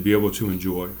should be able to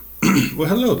enjoy. Well,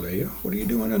 hello, Leia. What are you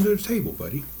doing under the table,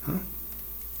 buddy? Huh?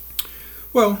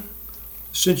 Well,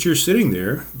 since you're sitting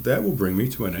there, that will bring me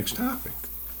to my next topic.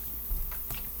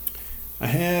 I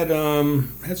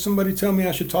had somebody tell me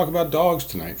I should talk about dogs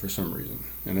tonight for some reason,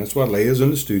 and that's why Leia's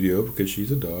in the studio, because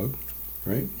she's a dog,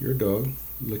 right? You're a dog.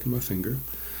 You're licking my finger.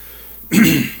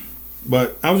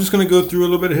 But I was just going to go through a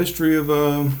little bit of history of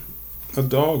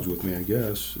dogs with me. I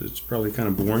guess it's probably kind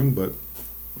of boring, but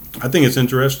I think it's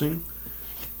interesting,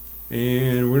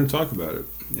 and we're going to talk about it.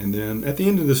 And then at the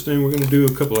end of this thing, we're going to do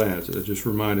a couple ads. It just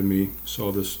reminded me,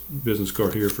 saw this business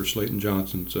card here for Slayton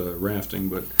Johnson's rafting,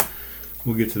 but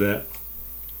we'll get to that.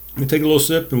 Let me take a little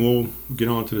sip, and we'll get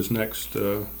on to this next.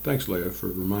 Thanks, Leia, for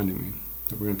reminding me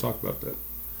that we're going to talk about that.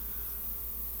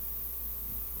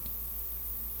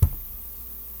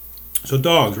 So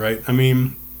dogs, right? I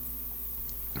mean,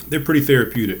 they're pretty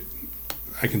therapeutic.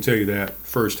 I can tell you that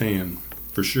firsthand,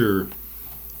 for sure.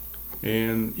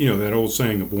 And that old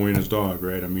saying, "A boy and his dog,"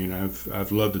 right? I mean,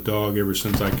 I've loved a dog ever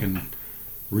since I can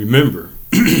remember.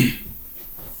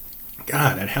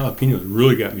 God, that jalapeno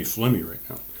really got me phlegmy right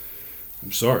now.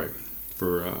 I'm sorry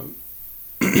for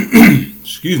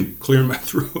excuse me, clearing my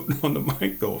throat on the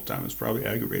mic the whole time. It's probably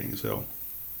aggravating as hell.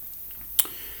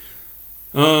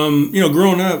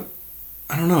 Growing up,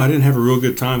 I don't know. I didn't have a real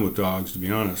good time with dogs, to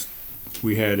be honest.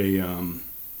 We had a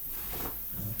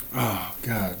oh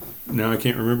God, now I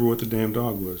can't remember what the damn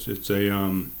dog was. It's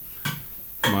a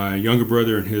my younger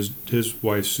brother and his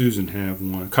wife Susan have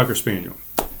one, a Cocker Spaniel.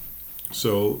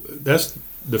 So that's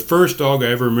the first dog I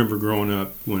ever remember growing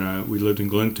up when we lived in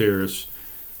Glen Terrace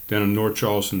down in North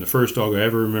Charleston. The first dog I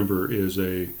ever remember is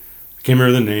I can't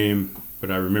remember the name, but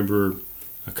I remember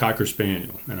a Cocker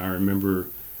Spaniel, and I remember.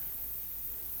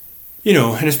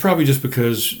 And it's probably just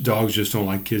because dogs just don't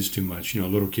like kids too much.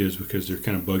 Little kids, because they're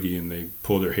kind of buggy and they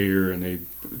pull their hair and they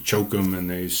choke them and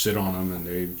they sit on them and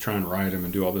they try and ride them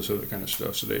and do all this other kind of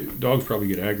stuff. So dogs probably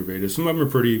get aggravated. Some of them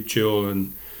are pretty chill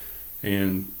and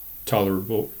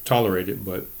tolerate it,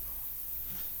 but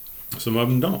some of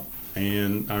them don't.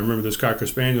 And I remember this Cocker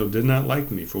Spaniel did not like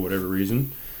me for whatever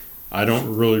reason. I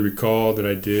don't really recall that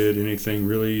I did anything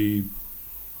really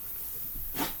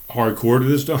hardcore to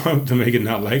this dog to make it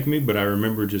not like me, but I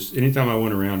remember just anytime I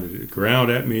went around it growled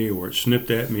at me or it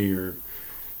snipped at me or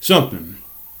something.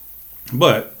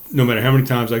 But no matter how many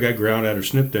times I got growled at or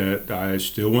snipped at, I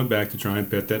still went back to try and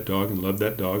pet that dog and love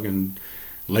that dog and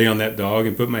lay on that dog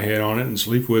and put my head on it and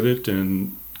sleep with it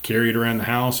and carry it around the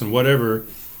house and whatever.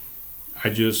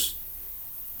 I just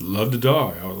loved the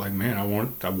dog. I was like, man, I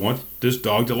want this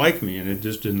dog to like me, and it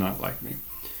just did not like me.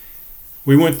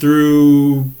 We went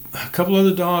through a couple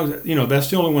other dogs.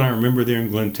 That's the only one I remember there in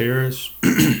Glen Terrace.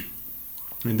 And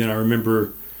then I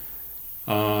remember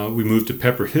we moved to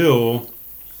Pepper Hill,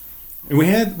 and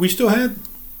we still had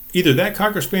either that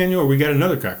Cocker Spaniel or we got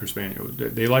another Cocker Spaniel.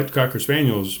 They liked Cocker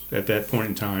Spaniels at that point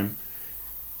in time.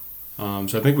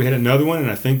 So I think we had another one, and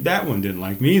I think that one didn't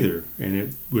like me either. And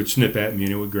it would snip at me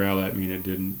and it would growl at me, and it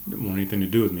didn't want anything to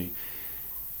do with me.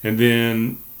 And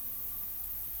then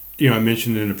I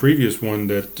mentioned in a previous one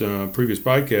previous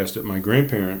podcast that my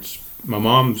grandparents, on my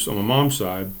mom's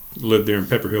side, lived there in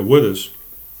Pepper Hill with us.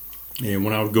 And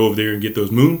when I would go over there and get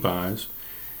those moon pies,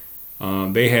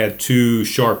 they had two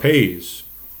Shar-Peis.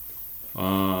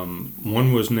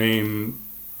 One was named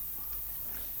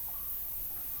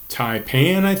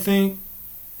Taipan, I think.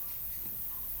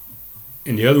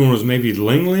 And the other one was maybe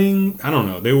Ling Ling. I don't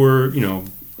know. They were,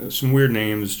 some weird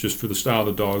names just for the style of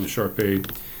the dog, the Shar-Pei.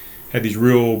 Had these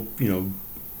real,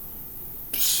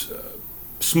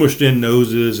 smushed in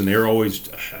noses, and they were always,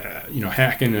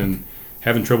 hacking and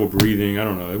having trouble breathing. I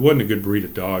don't know. It wasn't a good breed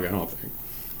of dog, I don't think.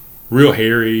 Real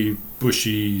hairy,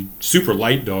 bushy, super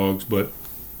light dogs, but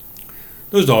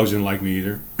those dogs didn't like me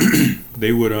either.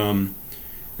 They would,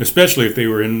 especially if they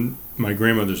were in my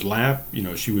grandmother's lap,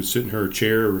 she would sit in her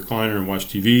chair or recliner and watch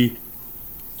TV.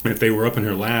 And if they were up in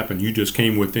her lap and you just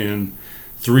came within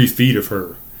 3 feet of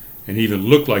her, and even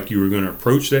looked like you were going to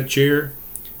approach that chair,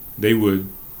 they would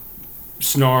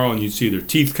snarl and you'd see their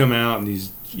teeth come out and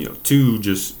these, two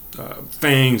just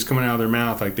fangs coming out of their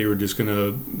mouth like they were just going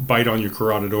to bite on your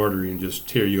carotid artery and just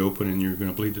tear you open and you're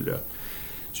going to bleed to death.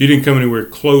 So you didn't come anywhere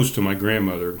close to my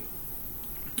grandmother.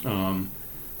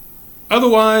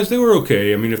 Otherwise, they were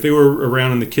okay. I mean, if they were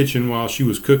around in the kitchen while she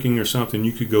was cooking or something,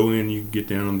 you could go in, you could get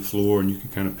down on the floor, and you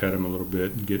could kind of pet them a little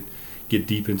bit and get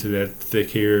deep into that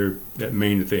thick hair, that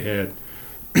mane that they had.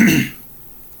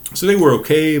 So they were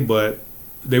okay, but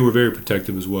they were very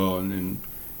protective as well. And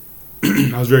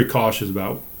I was very cautious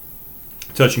about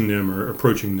touching them or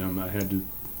approaching them. I had to,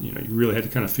 you really had to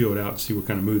kind of feel it out and see what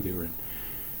kind of mood they were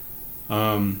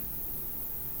in.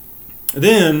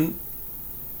 Then,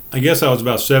 I guess I was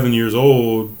about 7 years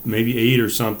old, maybe 8 or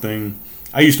something.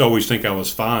 I used to always think I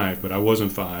was 5, but I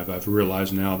wasn't 5. I've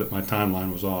realized now that my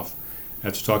timeline was off.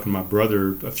 After talking to my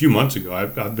brother a few months ago,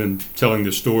 I've been telling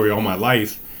this story all my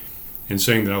life and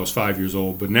saying that I was 5 years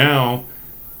old. But now,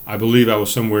 I believe I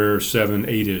was somewhere 7,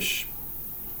 8-ish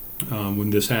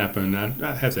when this happened.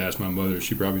 I have to ask my mother.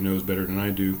 She probably knows better than I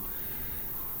do.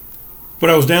 But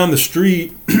I was down the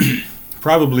street,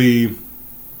 probably,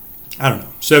 I don't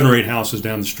know, 7 or 8 houses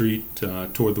down the street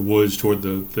toward the woods, toward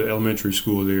the elementary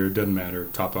school there. It doesn't matter,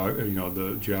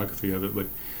 the geography of it. But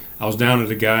I was down at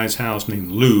a guy's house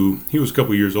named Lou. He was a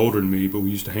couple years older than me, but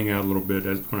we used to hang out a little bit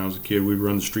when I was a kid. We'd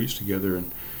run the streets together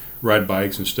and ride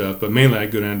bikes and stuff. But mainly I'd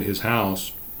go down to his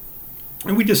house,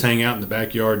 and we'd just hang out in the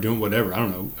backyard doing whatever. I don't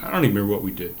know. I don't even remember what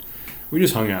we did. We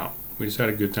just hung out. We just had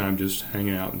a good time just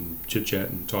hanging out and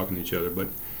chit-chatting and talking to each other. But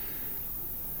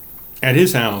at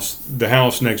his house, the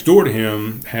house next door to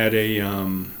him had a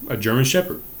German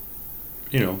Shepherd.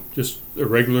 Just a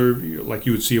regular, like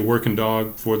you would see a working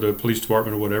dog for the police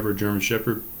department or whatever, a German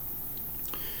Shepherd.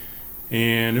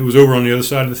 And it was over on the other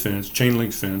side of the fence, chain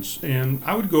link fence. And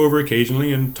I would go over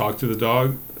occasionally and talk to the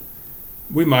dog.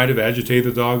 We might have agitated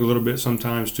the dog a little bit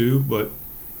sometimes too, but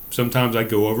sometimes I'd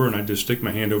go over and I'd just stick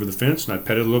my hand over the fence and I'd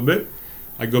pet it a little bit.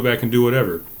 I'd go back and do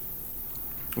whatever.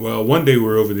 Well, one day we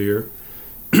were over there.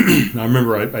 I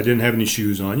remember I didn't have any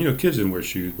shoes on. Kids didn't wear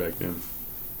shoes back then.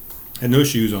 I had no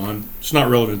shoes on. It's not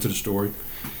relevant to the story.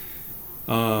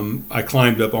 I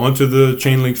climbed up onto the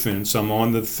chain link fence. I'm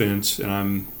on the fence, and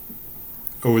I'm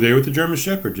over there with the German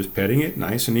Shepherd, just petting it,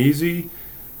 nice and easy.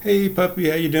 Hey, puppy,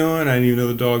 how you doing? I didn't even know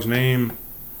the dog's name.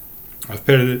 I've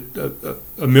petted it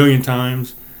a million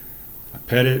times. I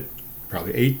pet it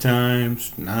probably 8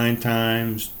 times, 9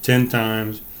 times, 10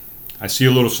 times. I see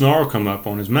a little snarl come up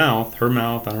on his mouth, her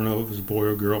mouth. I don't know if it was a boy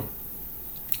or a girl.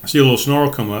 I see a little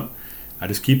snarl come up. I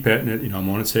just keep petting it. I'm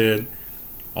on its head.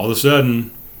 All of a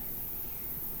sudden,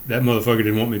 that motherfucker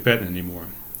didn't want me petting anymore.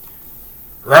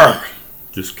 Rawr!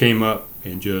 Just came up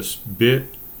and just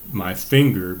bit my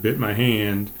finger, bit my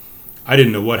hand. I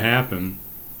didn't know what happened.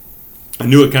 I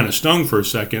knew it kind of stung for a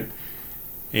second.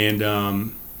 And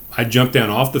I jumped down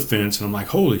off the fence, and I'm like,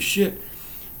 holy shit.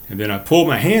 And then I pulled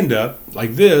my hand up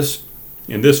like this,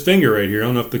 and this finger right here, I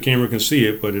don't know if the camera can see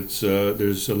it, but it's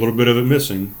there's a little bit of it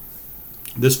missing.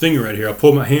 This finger right here, I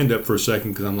pulled my hand up for a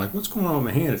second because I'm like, what's going on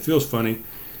with my hand? It feels funny.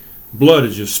 Blood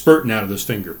is just spurting out of this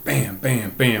finger. Bam,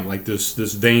 bam, bam. Like this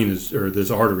vein or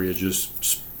this artery is just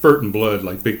spurting blood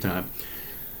like big time.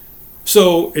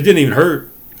 So it didn't even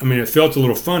hurt. I mean, it felt a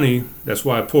little funny. That's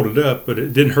why I pulled it up, but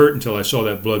it didn't hurt until I saw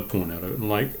that blood pouring out of it. I'm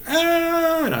like,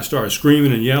 ah! And I started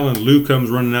screaming and yelling. Lou comes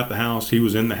running out the house. He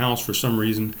was in the house for some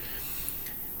reason.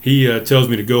 He tells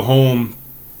me to go home.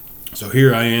 So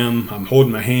here I am. I'm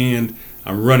holding my hand.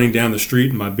 I'm running down the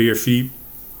street in my bare feet,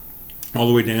 all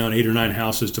the way down 8 or 9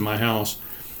 houses to my house.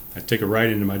 I take a right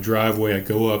into my driveway. I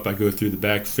go up. I go through the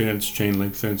back fence, chain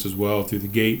link fence as well, through the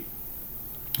gate.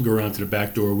 Go around to the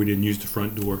back door. We didn't use the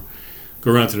front door.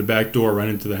 Go around to the back door, run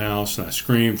into the house, and I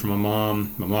scream for my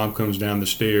mom. My mom comes down the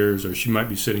stairs, or she might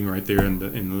be sitting right there in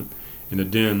the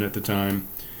den at the time,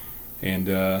 and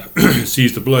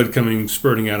sees the blood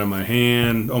spurting out of my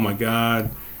hand. Oh my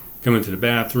God! Come into the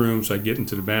bathroom. So I get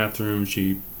into the bathroom.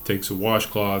 She takes a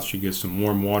washcloth. She gets some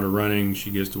warm water running.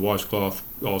 She gets the washcloth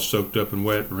all soaked up and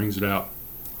wet, wrings it out,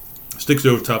 sticks it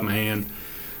over the top of my hand,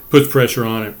 puts pressure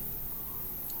on it.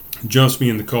 Jumps me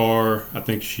in the car. I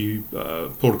think she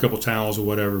pulled a couple towels or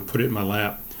whatever, put it in my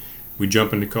lap. We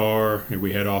jump in the car and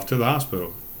we head off to the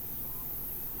hospital.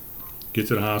 Get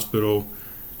to the hospital.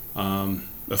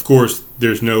 Of course,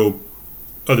 there's no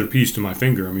other piece to my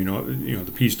finger. I mean,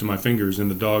 the piece to my finger is in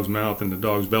the dog's mouth and the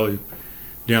dog's belly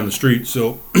down the street.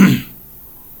 So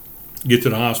get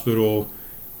to the hospital.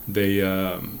 They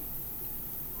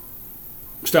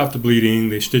stop the bleeding.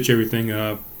 They stitch everything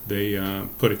up. They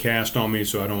put a cast on me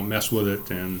so I don't mess with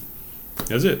it, and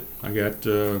that's it. I got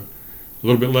a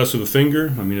little bit less of a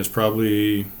finger. I mean, it's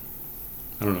probably,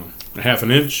 I don't know, a half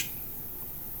an inch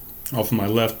off of my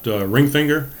left ring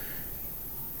finger.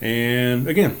 And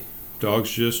again,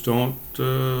 dogs just don't,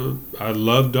 I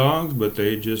love dogs, but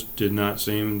they just did not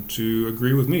seem to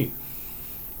agree with me.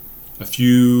 A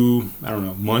few, I don't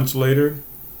know, months later,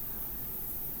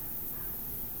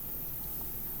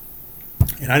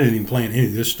 and I didn't even plan any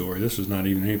of this story. This was not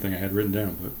even anything I had written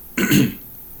down, but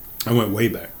I went way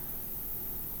back.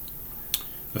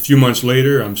 A few months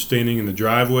later, I'm standing in the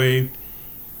driveway.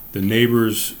 The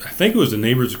neighbors, I think it was the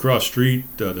neighbors across the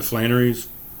street, the Flannerys,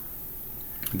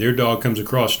 their dog comes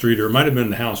across the street, or it might have been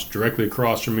the house directly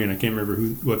across from me, and I can't remember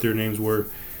what their names were.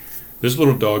 This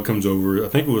little dog comes over. I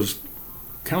think it was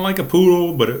kind of like a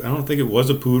poodle, but I don't think it was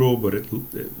a poodle, but it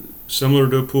similar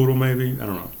to a poodle maybe. I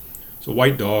don't know. It's a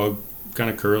white dog, kind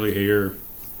of curly hair,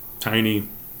 tiny.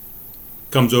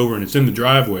 Comes over and it's in the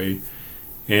driveway,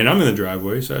 and I'm in the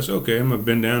driveway, so I said, okay, I'm gonna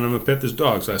bend down, I'm gonna pet this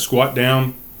dog. So I squat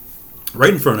down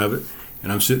right in front of it, and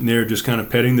I'm sitting there just kind of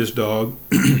petting this dog,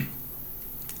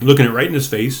 looking it right in his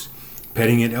face,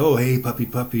 petting it. Oh, hey, puppy,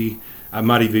 puppy. I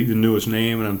might have even knew his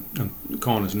name, and I'm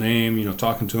calling his name,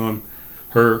 talking to him,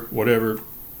 her, whatever.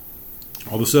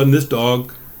 All of a sudden, this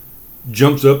dog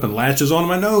jumps up and latches onto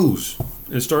my nose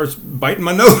and starts biting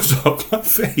my nose off my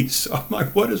face. I'm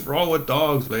like, what is wrong with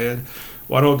dogs, man?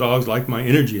 Why don't dogs like my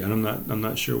energy? And I'm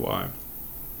not sure why.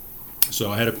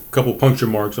 So I had a couple puncture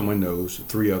marks on my nose,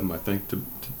 3 of them, I think,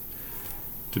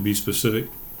 to be specific.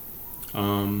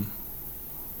 And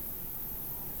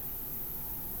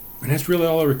that's really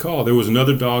all I recall. There was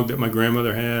another dog that my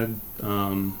grandmother had.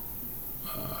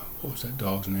 What was that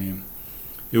dog's name?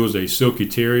 It was a Silky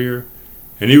Terrier,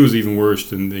 and he was even worse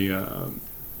than the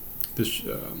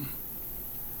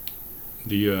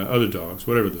other dogs,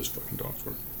 whatever those fucking dogs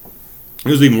were. It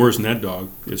was even worse than that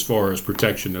dog as far as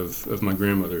protection of my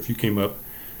grandmother. If you came up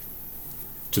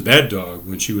to that dog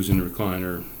when she was in the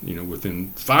recliner,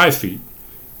 within 5 feet,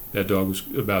 that dog was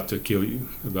about to kill you,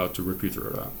 about to rip your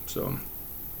throat out. So,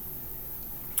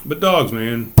 but dogs,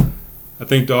 man, I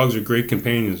think dogs are great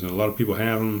companions, and a lot of people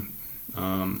have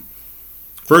them.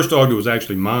 First dog that was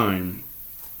actually mine,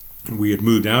 we had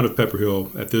moved out of Pepper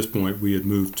Hill at this point. We had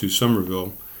moved to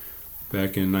Somerville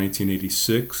back in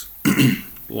 1986, a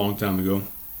long time ago.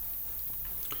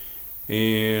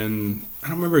 And I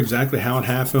don't remember exactly how it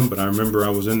happened, but I remember I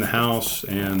was in the house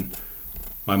and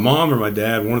my mom or my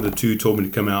dad, one of the two, told me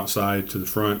to come outside to the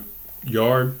front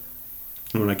yard.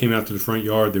 And when I came out to the front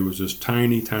yard, there was this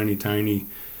tiny, tiny, tiny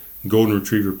golden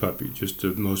retriever puppy, just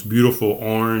the most beautiful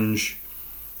orange,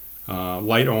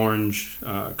 light orange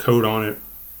coat on it.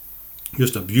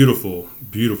 Just a beautiful,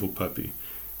 beautiful puppy.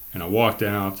 And I walked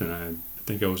out, and I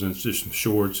think I was in just some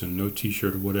shorts and no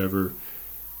t-shirt or whatever.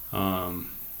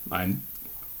 I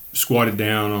squatted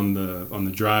down on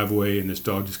the driveway, and this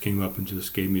dog just came up and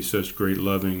just gave me such great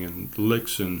loving and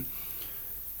licks and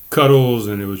cuddles,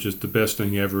 and it was just the best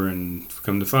thing ever. And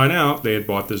come to find out, they had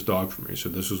bought this dog for me. So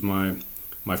this was my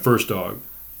first dog.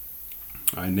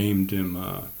 I named him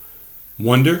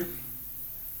Wonder.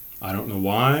 I don't know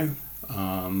why.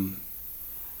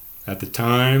 At the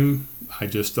time, I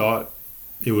just thought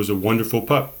it was a wonderful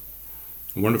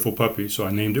puppy. So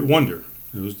I named it Wonder.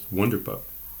 It was Wonder Pup.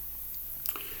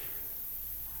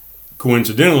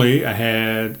 Coincidentally, I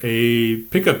had a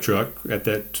pickup truck at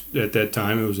that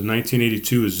time. It was a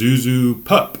 1982 Isuzu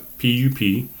Pup,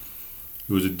 P-U-P.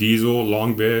 It was a diesel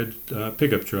long bed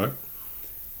pickup truck.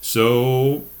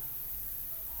 So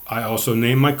I also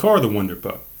named my car the Wonder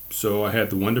Pup. So I had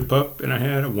the Wonder Pup and I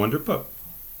had a Wonder Pup.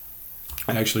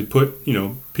 I actually put,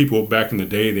 people back in the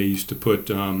day, they used to put,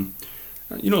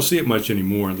 you don't see it much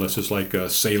anymore unless it's like a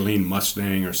Saline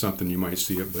Mustang or something, you might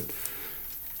see it. But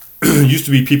it used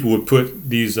to be people would put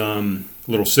these little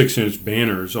 6-inch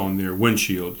banners on their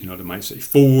windshield. They might say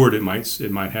Ford. It might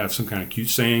have some kind of cute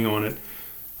saying on it.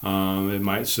 It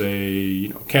might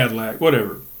say, Cadillac,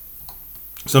 whatever.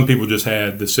 Some people just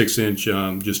had the 6-inch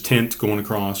just tint going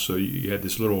across, so you had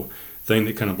this little thing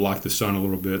that kind of blocked the sun a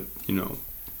little bit,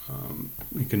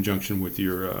 in conjunction with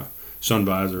your sun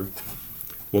visor.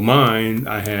 Well, mine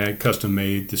I had custom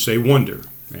made to say Wonder,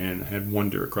 and I had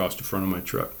Wonder across the front of my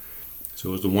truck. So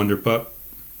it was the Wonder Pup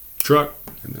truck,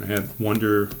 and then I had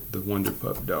Wonder, the Wonder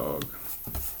Pup dog.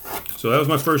 So that was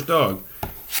my first dog,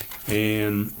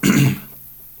 and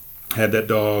had that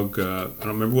dog. I don't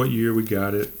remember what year we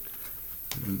got it.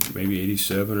 Maybe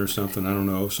 87 or something. I don't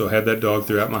know. So I had that dog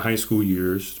throughout my high school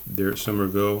years there at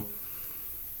Somerville.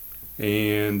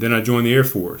 And then I joined the Air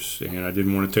Force, and I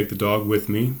didn't want to take the dog with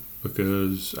me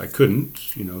because I couldn't,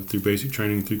 through basic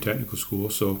training and through technical school.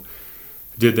 So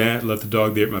I did that, left the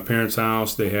dog there at my parents'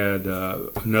 house. They had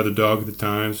another dog at the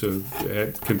time, so they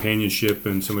had companionship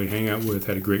and somebody to hang out with,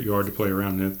 had a great yard to play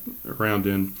around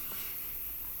in.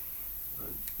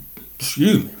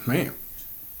 Excuse me, man.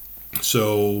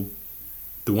 So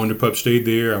the Wonder Pup stayed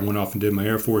there. I went off and did my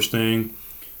Air Force thing.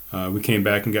 We came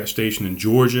back and got stationed in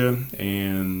Georgia,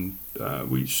 and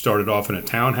we started off in a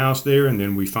townhouse there, and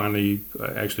then we finally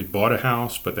actually bought a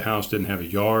house, but the house didn't have a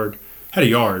yard. Had a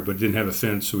yard, but it didn't have a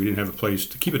fence, so we didn't have a place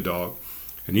to keep a dog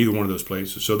in either one of those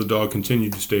places. So the dog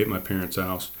continued to stay at my parents'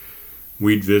 house.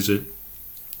 We'd visit.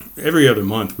 Every other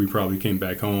month, we probably came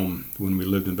back home when we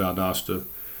lived in Valdosta.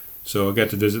 So I got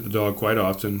to visit the dog quite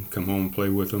often, come home and play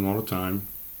with him all the time.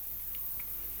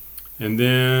 And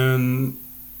then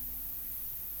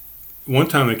one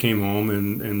time I came home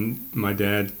and my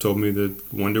dad told me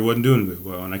that Wonder wasn't doing very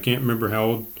well. And I can't remember how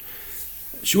old.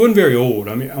 She wasn't very old.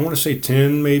 I mean, I want to say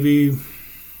 10, maybe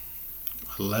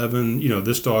 11.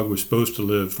 This dog was supposed to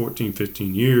live 14,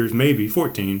 15 years, maybe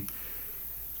 14.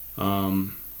 I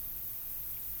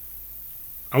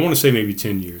want to say maybe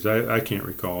 10 years. I can't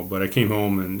recall. But I came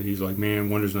home and he's like, man,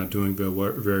 Wonder's not doing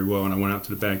very well. And I went out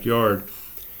to the backyard.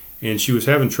 And she was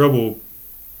having trouble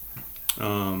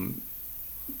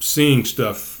seeing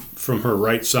stuff from her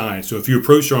right side. So if you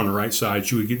approached her on the right side,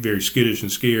 she would get very skittish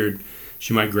and scared.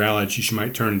 She might growl at you. She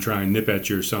might turn and try and nip at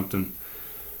you or something.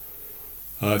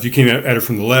 If you came at her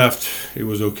from the left, it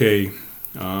was okay.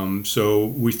 So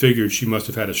we figured she must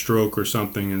have had a stroke or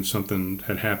something, and something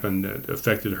had happened that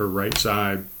affected her right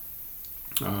side.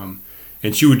 And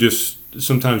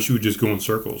sometimes she would just go in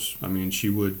circles. I mean,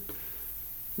 she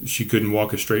couldn't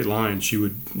walk a straight line.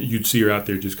 You'd see her out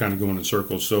there just kind of going in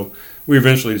circles. So we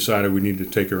eventually decided we needed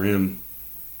to take her in.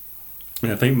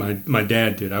 And I think my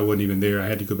dad did. I wasn't even there. I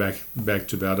had to go back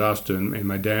to Valdosta, and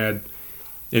my dad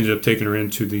ended up taking her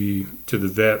into the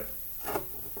vet.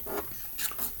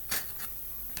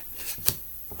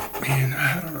 Man,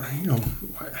 I don't know,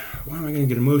 why am I going to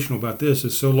get emotional about this?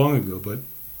 It's so long ago, but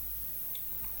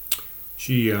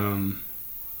she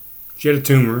she had a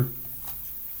tumor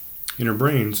in her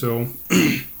brain, so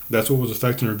that's what was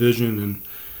affecting her vision and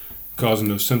causing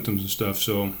those symptoms and stuff.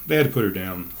 So they had to put her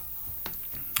down,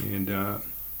 and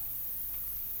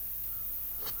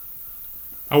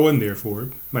I wasn't there for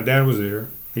it. My dad was there.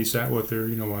 He sat with her,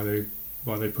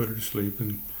 while they put her to sleep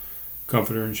and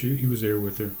comforted her, and he was there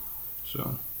with her.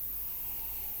 So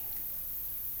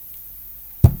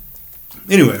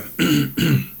anyway,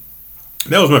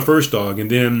 that was my first dog,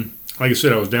 and then, like I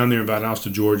said, I was down there in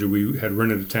Valdosta, Georgia. We had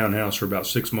rented a townhouse for about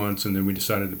 6 months, and then we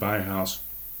decided to buy a house.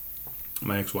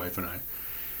 My ex-wife and I.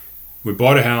 We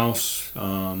bought a house,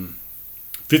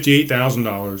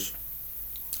 $58,000.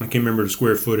 I can't remember the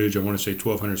square footage. I want to say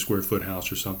 1,200 square foot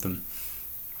house or something.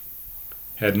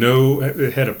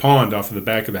 It had a pond off of the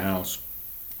back of the house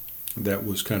that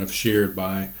was kind of shared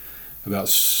by about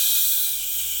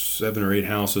 7 or 8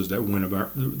 houses that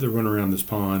run around this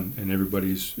pond, and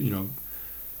everybody's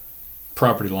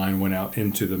property line went out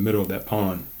into the middle of that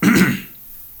pond.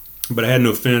 But I had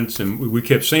no fence, and we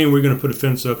kept saying we were going to put a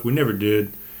fence up. We never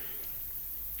did,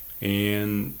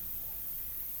 and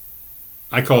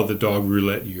I call it the dog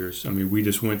roulette years. I mean, we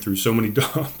just went through so many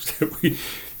dogs that we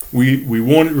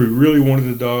really wanted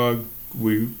a dog.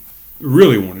 We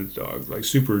really wanted a dog, like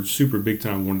super big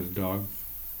time wanted a dog.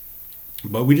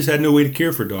 But we just had no way to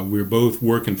care for a dog. We were both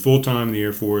working full time in the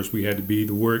Air Force. We had to be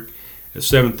to work at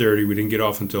 7:30. We didn't get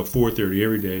off until 4:30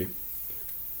 every day.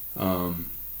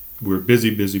 We were busy.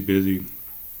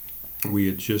 We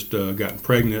had just gotten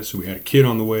pregnant, so we had a kid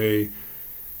on the way.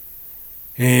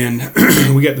 And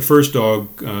we got the first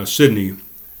dog, Sydney,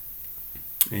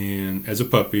 and as a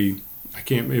puppy,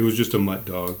 it was just a mutt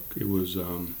dog. It was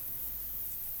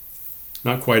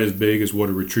not quite as big as what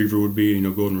a retriever would be,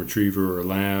 golden retriever or a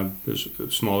lab. It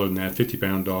was smaller than that,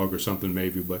 50-pound dog or something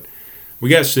maybe. But we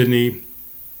got Sydney.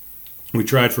 We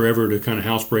tried forever to kind of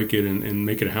housebreak it and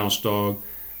make it a house dog.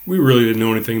 We really didn't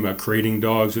know anything about crating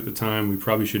dogs at the time. We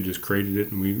probably should have just crated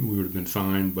it and we would have been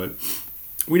fine. But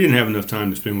we didn't have enough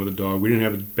time to spend with a dog. We didn't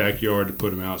have a backyard to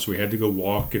put him out, so we had to go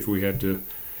walk if we had to.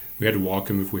 We had to walk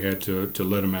him if we had to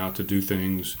let him out to do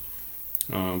things.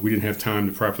 We didn't have time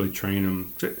to properly train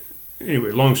him. Anyway,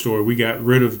 long story, we got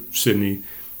rid of Sydney.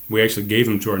 We actually gave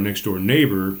him to our next door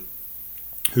neighbor,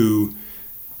 who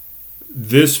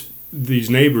these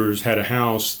neighbors had a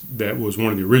house that was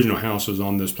one of the original houses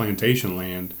on this plantation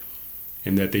land,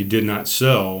 and that they did not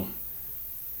sell.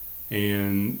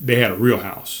 And they had a real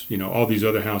house. All these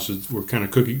other houses were kind of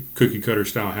cookie cutter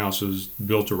style houses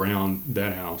built around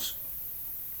that house.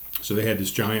 So they had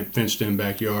this giant fenced in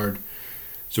backyard.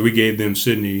 So we gave them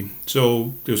Sydney.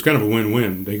 So it was kind of a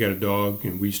win-win. They got a dog,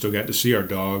 and we still got to see our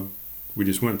dog. We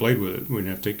just went and played with it. We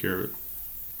didn't have to take care of it.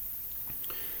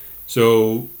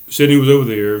 So Sydney was over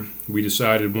there. We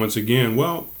decided once again,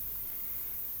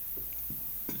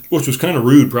 which was kind of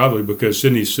rude probably, because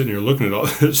Sydney's sitting here looking at all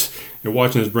this and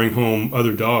watching us bring home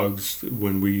other dogs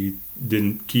when we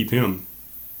didn't keep him.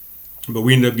 But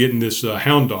we ended up getting this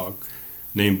hound dog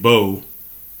named Bo.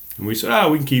 And we said,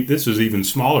 we can keep this. Is an even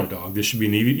smaller dog. This should be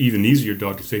an even easier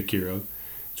dog to take care of.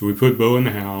 So we put Bo in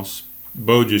the house.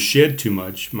 Bo just shed too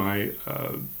much. My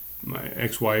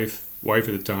ex-wife at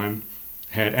the time,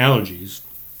 had allergies.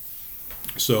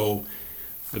 So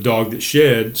the dog that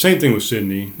shed, same thing with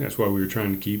Sydney. That's why we were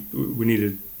trying to we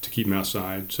needed to keep him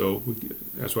outside. So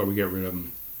that's why we got rid of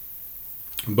him.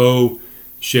 Bo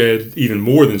shed even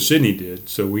more than Sydney did.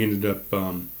 So we ended up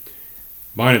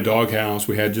buying a dog house.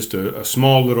 We had just a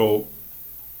small little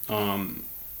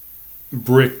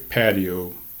brick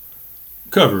patio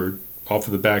covered off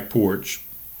of the back porch.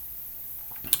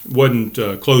 It wasn't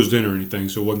closed in or anything,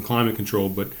 so it wasn't climate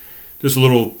controlled, but just a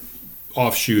little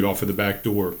offshoot off of the back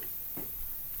door.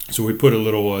 So we put a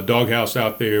little dog house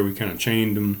out there. We kind of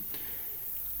chained them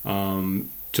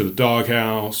to the dog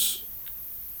house.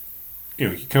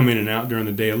 You could come in and out during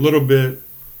the day a little bit,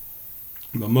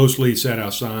 but mostly sat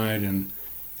outside, and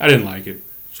I didn't like it.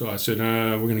 So I said,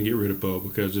 we're going to get rid of Bo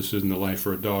because this isn't the life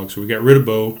for a dog. So we got rid of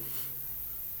Bo.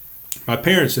 My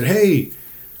parents said, hey,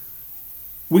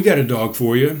 we got a dog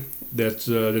for you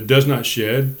that does not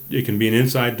shed. It can be an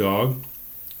inside dog.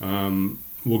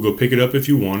 We'll go pick it up if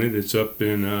you want it. It's up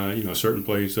in a certain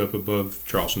place up above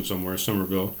Charleston somewhere,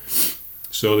 Somerville.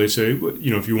 So they say,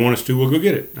 if you want us to, we'll go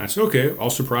get it. And I said, okay, I'll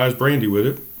surprise Brandy with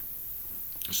it.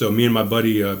 So me and my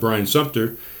buddy Brian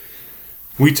Sumter,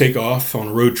 we take off on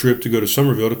a road trip to go to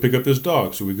Somerville to pick up this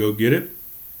dog. So we go get it.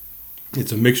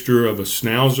 It's a mixture of a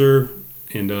Schnauzer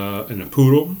and a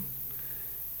Poodle.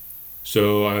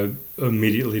 So I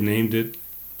immediately named it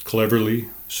cleverly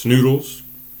Snoodles.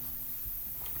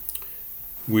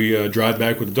 We drive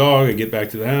back with the dog. I get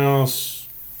back to the house.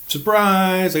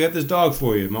 surprise, I got this dog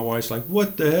for you. My wife's like,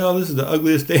 what the hell? This is the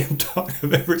ugliest damn dog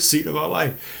I've ever seen in my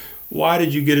life. Why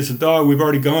did you get us a dog? We've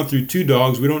already gone through 2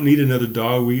 dogs. We don't need another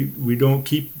dog. We don't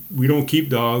keep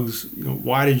dogs.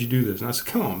 Why did you do this? And I said,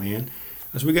 come on, man.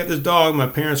 I said, we got this dog. My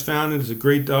parents found it. It's a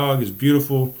great dog. It's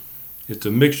beautiful. It's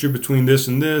a mixture between this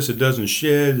and this. It doesn't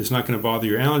shed. It's not going to bother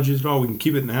your allergies at all. We can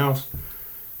keep it in the house.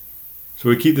 So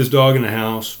we keep this dog in the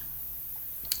house.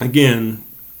 Again,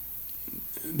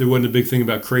 there wasn't a big thing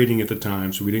about crating at the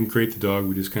time, so we didn't crate the dog.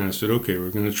 We just kind of said, okay,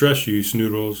 we're going to trust you,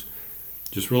 Snoodles.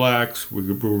 Just relax.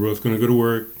 We're both going to go to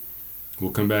work.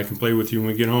 We'll come back and play with you when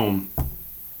we get home.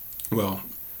 Well,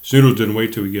 Snoodles didn't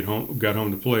wait till we got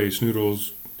home to play.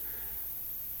 Snoodles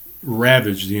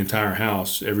ravaged the entire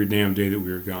house every damn day that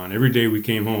we were gone. Every day we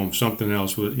came home, something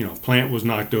else was, plant was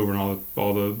knocked over and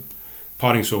all the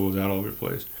potting soil was out all over the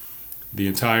place. The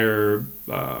entire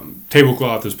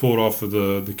tablecloth is pulled off of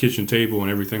the kitchen table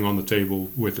and everything on the table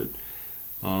with it.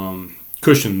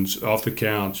 Cushions off the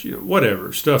couch,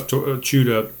 whatever. Stuff chewed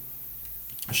up.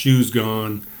 Shoes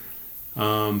gone.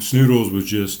 Snoodles was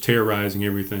just terrorizing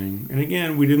everything. And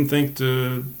again, we didn't think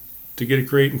to get a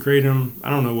crate and crate him. I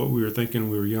don't know what we were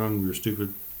thinking. We were young. We were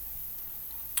stupid.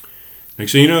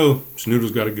 Next thing you know,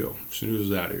 Snoodles got to go. Snoodles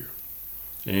is out of here.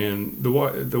 And the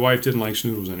wife didn't like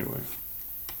Snoodles anyway.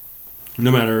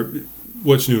 No matter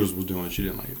what Snoodles was doing, she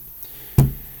didn't like it.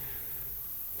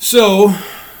 So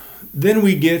then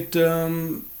we get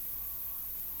some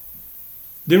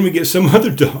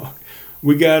other dog.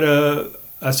 We got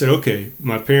I said, okay,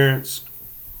 my parents.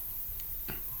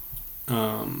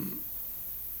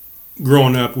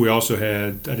 Growing up, we also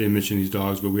had, I didn't mention these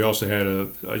dogs, but we also had a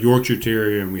Yorkshire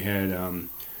Terrier, and we had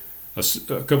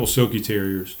a couple Silky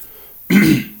Terriers.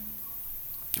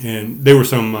 And they were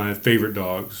some of my favorite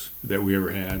dogs that we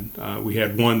ever had. We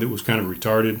had one that was kind of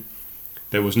retarded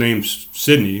that was named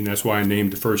Sydney, and that's why I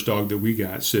named the first dog that we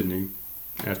got Sydney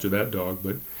after that dog.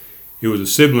 But it was a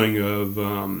sibling of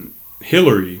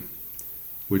Hillary,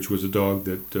 which was a dog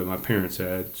that my parents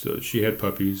had. So she had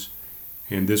puppies.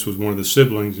 And this was one of the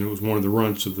siblings, and it was one of the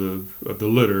runts of the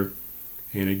litter,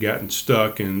 and it gotten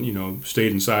stuck and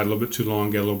stayed inside a little bit too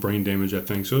long, got a little brain damage, I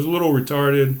think. So it was a little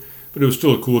retarded, but it was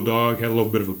still a cool dog. Had a little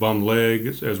bit of a bum leg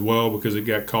as well because it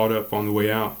got caught up on the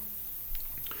way out.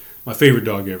 My favorite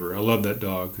dog ever. I love that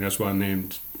dog, and that's why I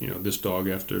named this dog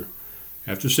after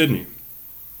Sydney.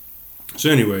 So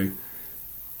anyway,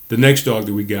 the next dog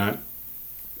that we got,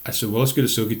 I said, well, let's get a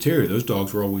Silky Terrier. Those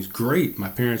dogs were always great. My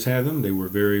parents had them. They were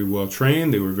very well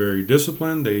trained. They were very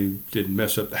disciplined. They didn't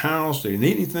mess up the house. They didn't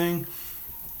eat anything.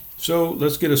 So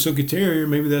let's get a Silky Terrier.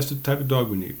 Maybe that's the type of dog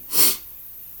we need.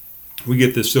 We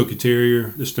get this Silky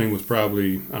Terrier. This thing was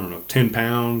probably, 10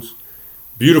 pounds.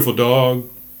 Beautiful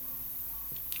dog.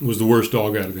 Was the worst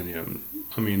dog out of any of them.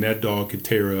 I mean, that dog could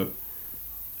tear up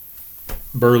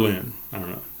Berlin. I don't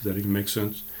know. Does that even make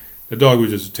sense? That dog was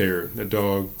just a terror. That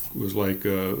dog was like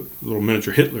a little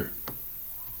miniature Hitler.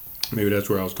 Maybe that's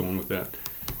where I was going with that.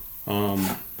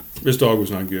 This dog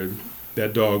was not good.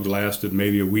 That dog lasted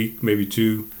maybe a week, maybe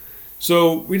 2.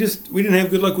 So we didn't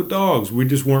have good luck with dogs. We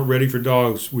just weren't ready for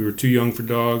dogs. We were too young for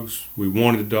dogs. We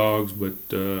wanted dogs, but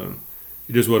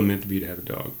it just wasn't meant to be to have a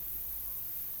dog.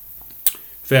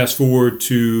 Fast forward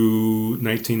to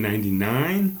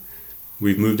 1999.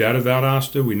 We've moved out of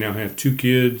Valdosta. We now have 2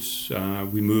 kids.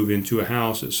 We move into a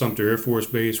house at Sumter Air Force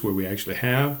Base where we actually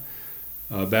have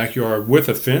a backyard with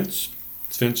a fence.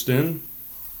 It's fenced in.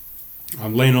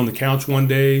 I'm laying on the couch one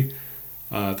day.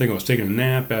 I think I was taking a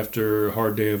nap after a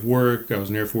hard day of work. I was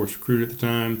an Air Force recruit at the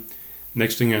time.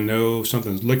 Next thing I know,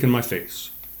 something's licking my face.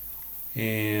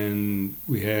 And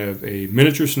we have a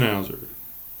miniature schnauzer,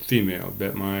 female,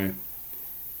 that my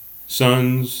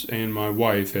sons and my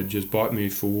wife had just bought me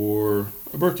for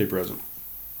a birthday present.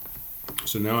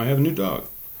 So now I have a new dog.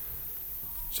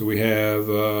 So we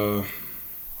have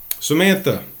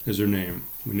Samantha is her name.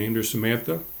 We named her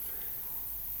Samantha.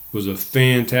 Was a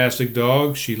fantastic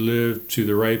dog. She lived to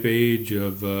the ripe age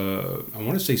of, I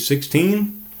want to say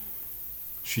 16.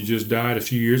 She just died a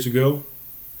few years ago,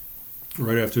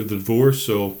 right after the divorce.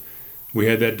 So we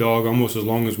had that dog almost as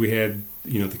long as we had,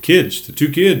 the kids, the 2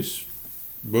 kids.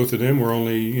 Both of them were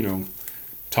only,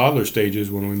 toddler stages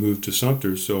when we moved to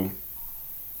Sumter. So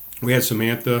we had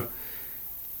Samantha,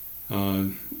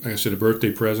 like I said, a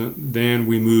birthday present. Then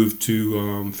we moved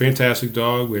to fantastic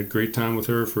dog. We had a great time with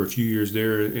her for a few years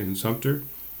there in Sumter.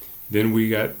 Then we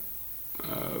got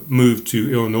moved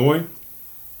to Illinois.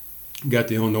 Got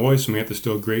to Illinois. Samantha's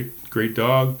still a great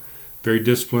dog. Very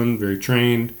disciplined, very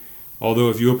trained. Although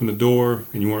if you opened the door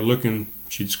and you weren't looking,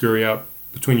 she'd scurry out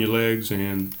between your legs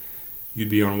and you'd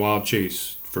be on a wild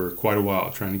chase for quite a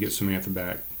while trying to get Samantha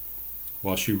back.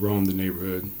 while she roamed the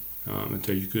neighborhood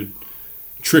until you could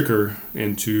trick her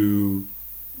into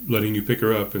letting you pick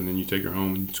her up, and then you take her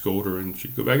home and scold her, and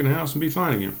she'd go back in the house and be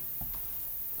fine again.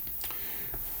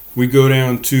 We go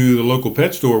down to the local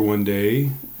pet store one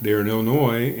day there in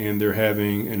Illinois, and they're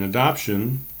having an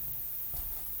adoption,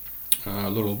 a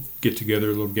little get together,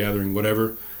 a little gathering,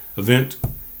 whatever event,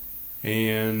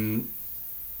 and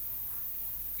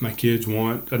my kids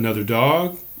want another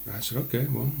dog. I said, okay,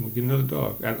 well, we'll get another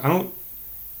dog. I don't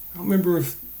remember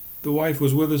if the wife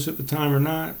was with us at the time or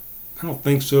not. I don't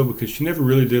think so, because she never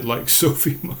really did like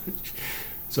Sophie much.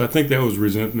 So I think that was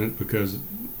resentment because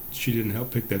she didn't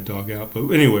help pick that dog out. But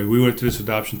anyway, we went to this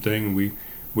adoption thing, and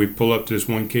we pull up to this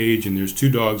one cage, and there's 2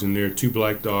 dogs in there, 2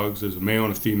 black dogs. There's a male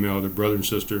and a female. They're brother and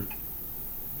sister.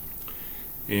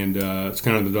 And it's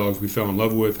kind of the dogs we fell in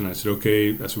love with. And I said,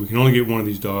 okay, I said, we can only get one of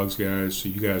these dogs, guys. So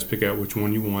you guys pick out which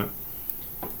one you want.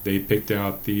 They picked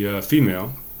out the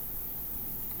female.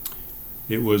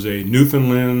 It was a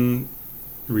Newfoundland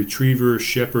Retriever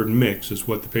Shepherd mix, is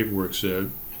what the paperwork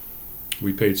said.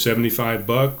 We paid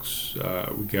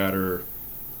 $75. We got her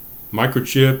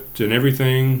microchipped and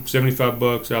everything.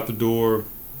 $75 out the door.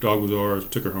 Dog was ours.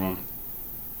 Took her home.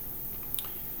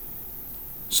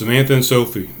 Samantha and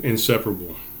Sophie,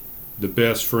 inseparable, the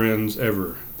best friends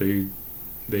ever. They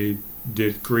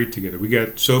did great together. We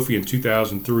got Sophie in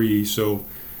 2003, so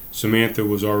Samantha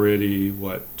was already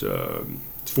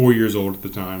 4 years old at the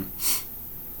time.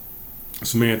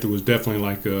 Samantha was definitely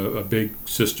like a big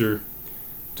sister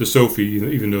to Sophie,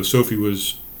 even though Sophie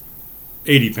was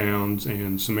 80 pounds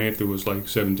and Samantha was like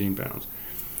 17 pounds.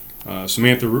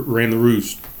 Samantha ran the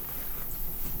roost,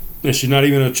 and she's not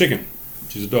even a chicken.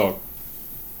 She's a dog.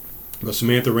 But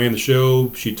Samantha ran the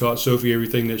show. She taught Sophie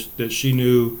everything that she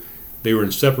knew. They were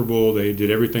inseparable. They did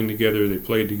everything together. They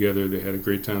played together. They had a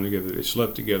great time together. They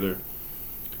slept together.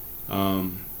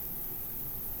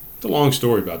 It's a long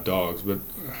story about dogs, but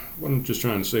what I'm just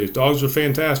trying to say is dogs are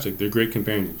fantastic. They're great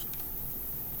companions.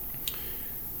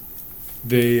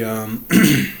 They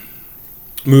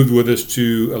moved with us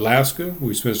to Alaska.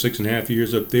 We spent 6.5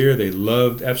 years up there. They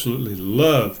absolutely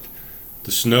loved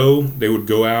the snow. They would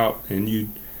go out and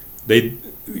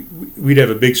we'd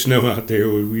have a big snow out there.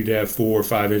 We'd have 4 or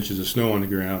 5 inches of snow on the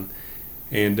ground,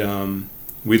 and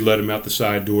we'd let them out the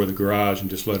side door of the garage and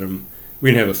just let them. We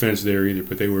didn't have a fence there either,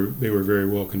 but they were very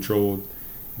well controlled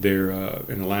there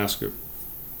in Alaska.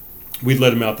 We'd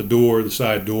let them out the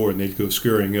side door, and they'd go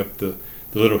scurrying up the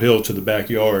little hill to the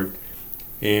backyard.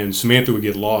 And Samantha would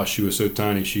get lost. She was so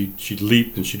tiny. She'd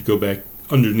leap and she'd go back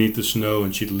underneath the snow,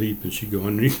 and she'd leap and she'd go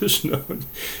underneath the snow,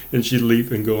 and she'd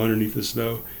leap and go underneath the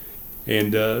snow.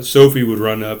 And Sophie would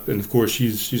run up, and of course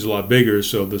she's a lot bigger,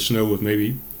 so the snow would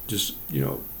maybe just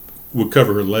would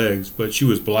cover her legs, but she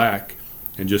was black.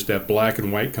 And just that black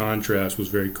and white contrast was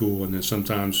very cool. And then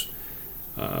sometimes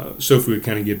Sophie would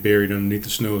kind of get buried underneath the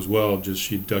snow as well. Just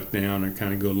she'd duck down and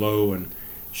kind of go low, and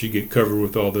she'd get covered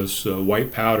with all this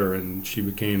white powder, and she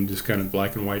became this kind of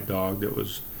black and white dog that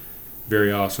was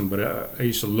very awesome. But I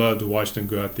used to love to watch them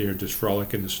go out there and just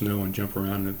frolic in the snow and jump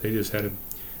around. And they just had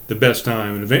the best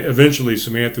time. And eventually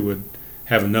Samantha would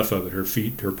have enough of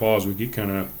it. Her paws would get kind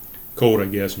of cold, I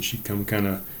guess, and she'd come kind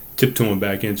of tiptoeing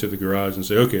back into the garage and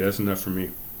say, okay, that's enough for me.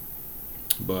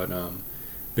 But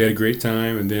we had a great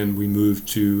time, and then we moved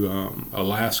to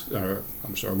Alaska.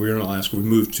 We were in Alaska. We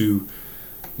moved to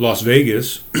Las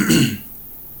Vegas,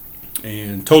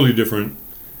 and totally different,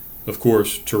 of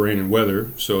course, terrain and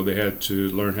weather. So they had to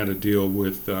learn how to deal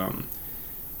with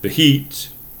the heat.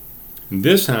 In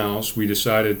this house, we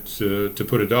decided to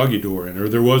put a doggy door in, or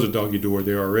there was a doggy door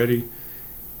there already.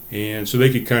 And so they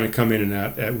could kind of come in and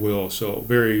out at will. So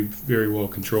very, very well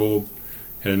controlled.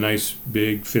 Had a nice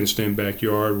big fenced-in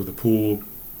backyard with a pool.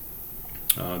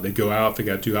 They go out. If they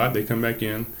got too hot, they come back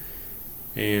in.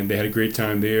 And they had a great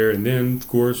time there. And then, of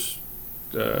course,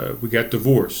 we got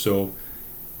divorced. So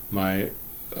my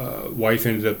wife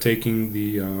ended up taking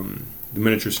the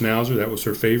miniature Schnauzer. That was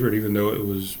her favorite, even though it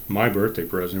was my birthday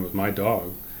present. It was my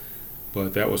dog.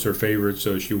 But that was her favorite,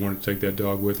 so she wanted to take that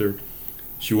dog with her.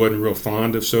 She wasn't real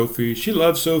fond of Sophie. She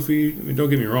loved Sophie. I mean, don't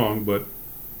get me wrong, but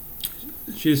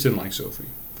she just didn't like Sophie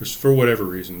for whatever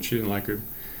reason. She didn't like her,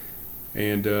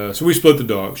 and so we split the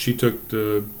dog. She took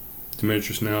the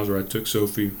miniature Schnauzer. I took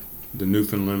Sophie, the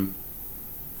Newfoundland.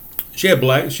 She had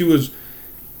black.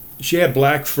 She had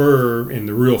black fur and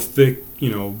the real thick,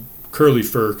 curly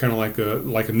fur, kind of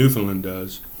like a Newfoundland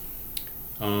does.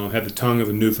 Had the tongue of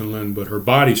a Newfoundland, but her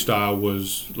body style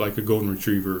was like a golden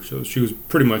retriever. So she was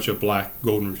pretty much a black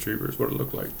golden retriever is what it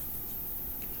looked like.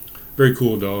 Very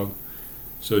cool dog.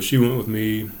 So she went with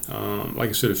me. Like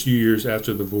I said, a few years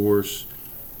after the divorce,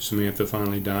 Samantha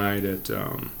finally died at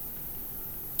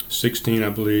 16, I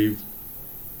believe.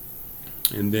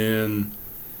 And then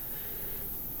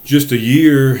just a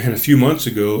year and a few months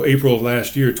ago, April of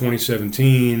last year,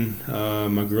 2017,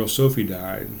 my girl Sophie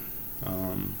died.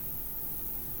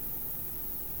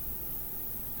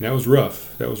 That was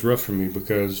rough. That was rough for me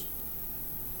because,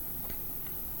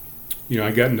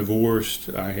 I gotten divorced.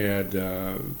 I had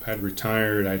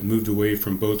retired. I'd moved away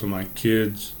from both of my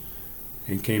kids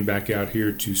and came back out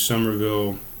here to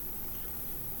Somerville.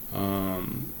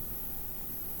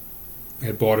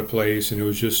 Had bought a place, and it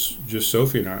was just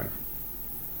Sophie and I.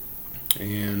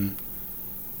 And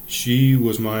she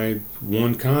was my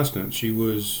one constant. She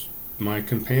was my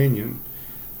companion.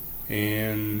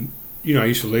 And, I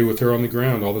used to lay with her on the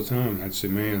ground all the time. I'd say,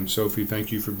 man, Sophie,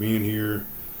 thank you for being here.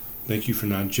 Thank you for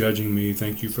not judging me.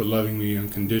 Thank you for loving me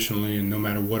unconditionally. And no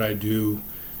matter what I do,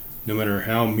 no matter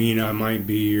how mean I might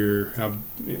be or how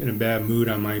in a bad mood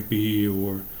I might be,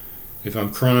 or if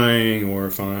I'm crying or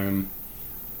if I'm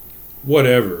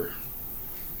whatever,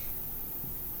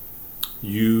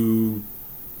 she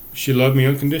loved me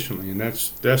unconditionally. And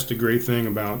that's the great thing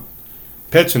about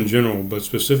pets in general, but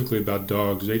specifically about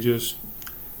dogs. They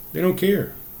don't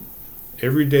care.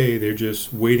 Every day they're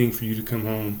just waiting for you to come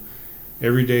home.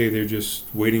 Every day they're just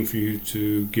waiting for you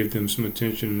to give them some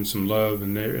attention and some love,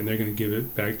 and they're going to give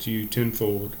it back to you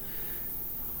tenfold.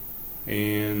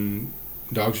 And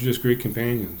dogs are just great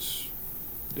companions,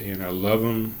 and I love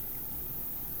them.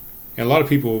 And a lot of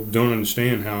people don't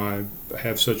understand how I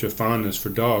have such a fondness for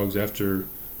dogs after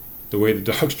the way the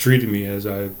dogs treated me as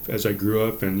I grew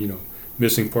up, and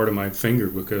missing part of my finger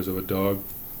because of a dog.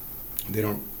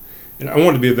 And I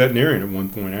wanted to be a veterinarian at one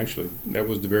point, actually. That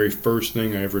was the very first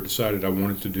thing I ever decided I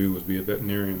wanted to do, was be a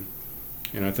veterinarian.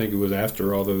 And I think it was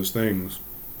after all those things,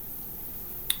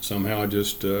 somehow I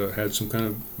just had some kind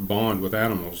of bond with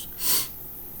animals.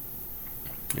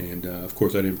 And of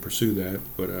course I didn't pursue that,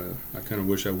 but I kind of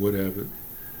wish I would have it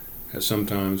at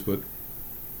sometimes. But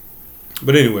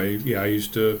anyway, yeah, I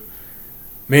used to,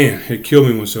 man, it killed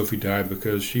me when Sophie died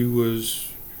because she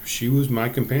was my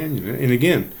companion. And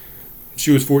again,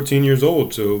 she was 14 years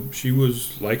old, so she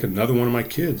was like another one of my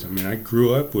kids. I mean, I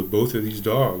grew up with both of these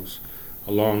dogs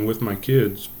along with my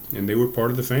kids, and they were part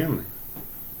of the family.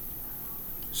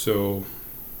 So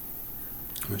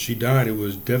when she died, it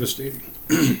was devastating.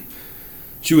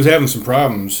 She was having some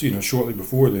problems, shortly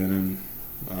before then,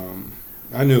 and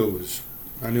I knew it was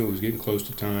getting close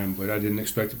to time, but I didn't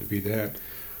expect it to be that.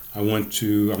 I went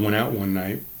out one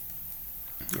night,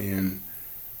 and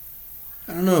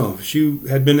I don't know, she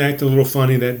had been acting a little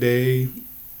funny that day,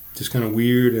 just kind of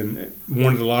weird, and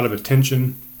wanted a lot of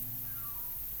attention.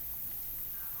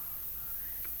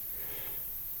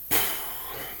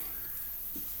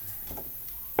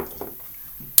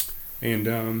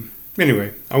 And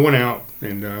anyway, I went out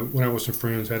and went out with some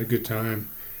friends, had a good time,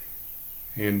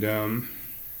 and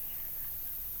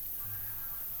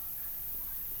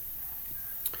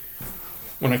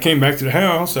when I came back to the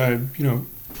house,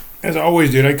 as I always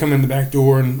did, I'd come in the back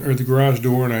door or the garage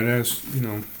door, and I'd ask,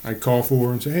 I'd call for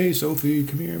her and say, "Hey, Sophie,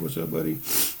 come here. What's up, buddy?"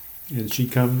 And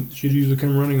she'd usually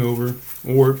come running over,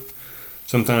 or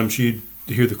sometimes she'd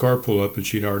hear the car pull up and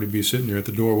she'd already be sitting there at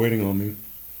the door waiting on me.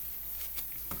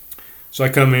 So I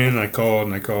come in and I called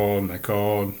and I called and I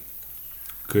called.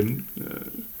 Couldn't.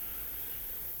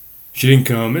 She didn't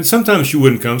come, and sometimes she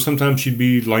wouldn't come. Sometimes she'd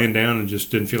be laying down and just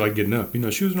didn't feel like getting up.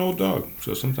 She was an old dog,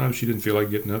 so sometimes she didn't feel like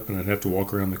getting up, and I'd have to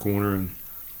walk around the corner and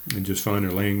just find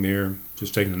her laying there,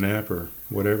 just taking a nap or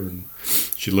whatever. And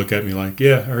she'd look at me like,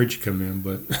 "Yeah, I heard you come in,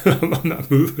 but I'm not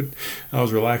moving. I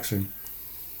was relaxing."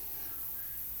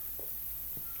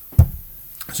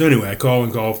 So anyway, I call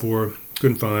and call for her.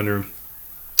 Couldn't find her.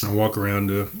 I walk around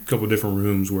to a couple of different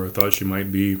rooms where I thought she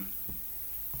might be.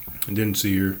 I didn't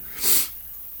see her.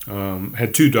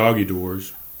 Had two doggy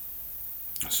doors,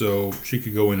 so she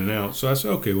could go in and out. So I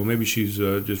said, okay, well, maybe she's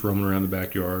just roaming around the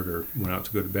backyard or went out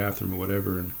to go to the bathroom or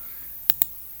whatever. And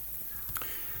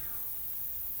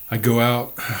I go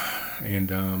out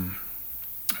and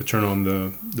I turn on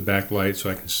the back light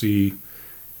so I can see.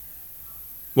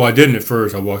 Well, I didn't at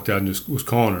first. I walked out and just was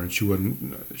calling her, and she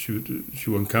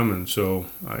wasn't coming. So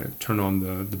I turn on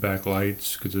the back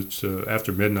lights because it's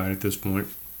after midnight at this point.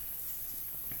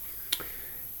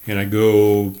 And I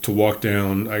go to walk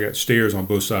down. I got stairs on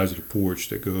both sides of the porch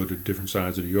that go to different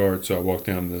sides of the yard. So I walk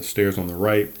down the stairs on the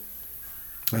right.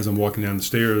 As I'm walking down the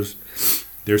stairs,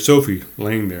 there's Sophie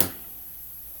laying there.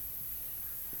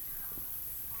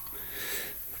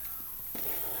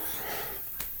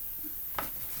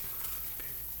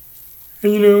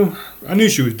 And I knew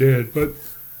she was dead, but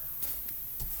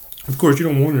of course you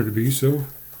don't want her to be, so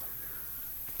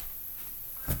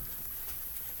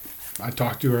I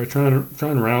talk to her, I trying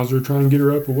to rouse her, trying to get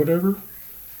her up or whatever.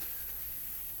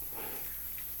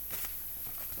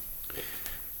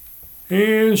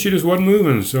 And she just wasn't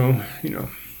moving, so,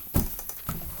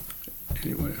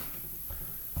 anyway.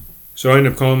 So I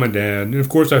ended up calling my dad, and of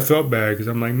course I felt bad because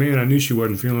I'm like, man, I knew she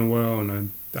wasn't feeling well,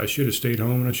 and I should have stayed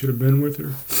home and I should have been with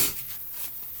her.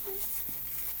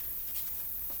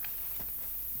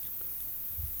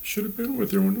 Should have been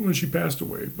with her when she passed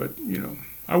away, but,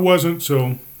 I wasn't,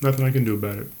 so nothing I can do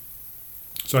about it.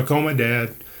 So I called my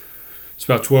dad. It's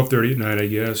about 12:30 at night, I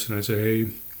guess, and I said, hey,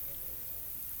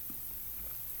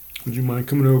 would you mind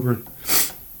coming over and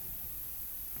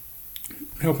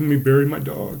helping me bury my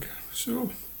dog?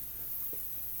 So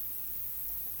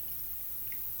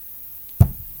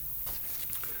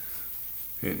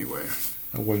anyway,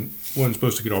 I wasn't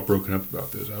supposed to get all broken up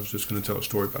about this. I was just going to tell a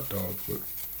story about dogs. But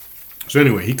so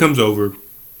anyway, he comes over.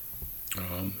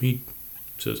 He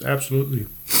says, absolutely.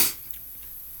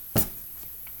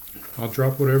 I'll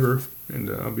drop whatever and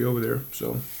I'll be over there.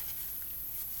 So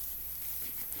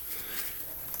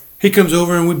he comes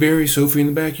over and we bury Sophie in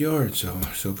the backyard. So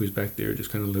Sophie's back there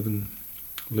just kind of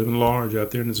living large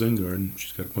out there in the Zen garden.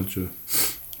 She's got a bunch of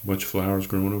flowers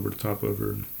growing over the top of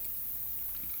her.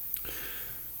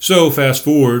 So fast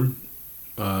forward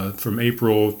from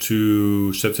April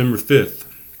to September 5th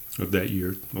of that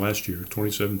year, last year,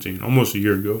 2017, almost a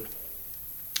year ago.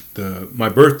 My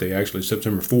birthday, actually,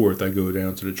 September 4th, I go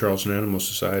down to the Charleston Animal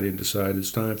Society and decide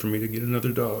it's time for me to get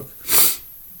another dog.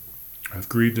 I've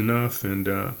grieved enough, and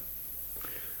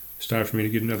it's time for me to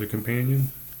get another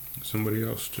companion, somebody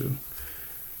else to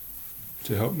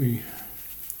help me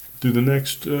through the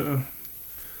next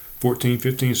 14,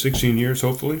 15, 16 years,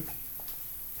 hopefully.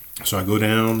 So I go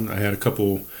down. I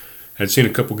had seen a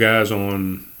couple guys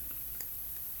on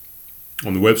the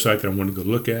website that I wanted to go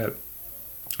look at.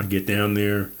 I get down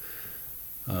there.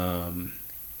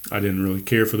 I didn't really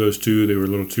care for those two. They were a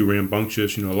little too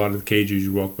rambunctious. A lot of the cages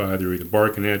you walk by, they're either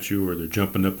barking at you or they're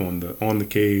jumping up on the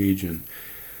cage, and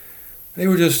there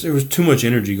was too much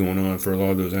energy going on for a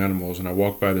lot of those animals. And I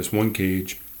walked by this one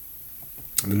cage.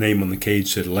 The name on the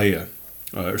cage said Leia,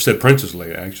 or said Princess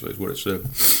Leia, actually, is what it said.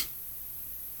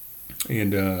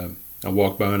 And I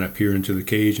walk by and I peer into the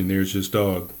cage, and there's this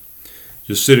dog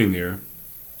just sitting there,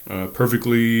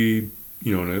 perfectly,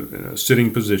 in a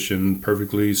sitting position,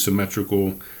 perfectly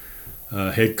symmetrical,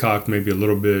 head cocked maybe a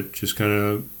little bit, just kind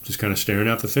of staring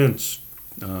out the fence,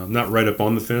 not right up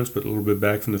on the fence, but a little bit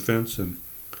back from the fence. And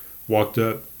walked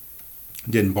up,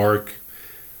 didn't bark,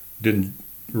 didn't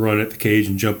run at the cage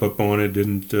and jump up on it,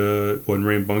 wasn't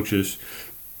rambunctious.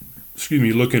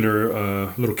 Look in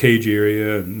her little cage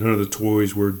area, and none of the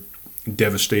toys were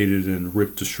devastated and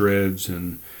ripped to shreds,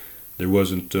 and there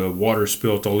wasn't water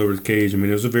spilt all over the cage. I mean,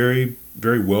 it was a very,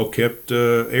 very well kept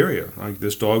area. Like,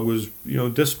 this dog was,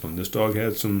 disciplined. This dog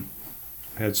had some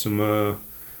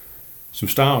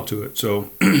style to it.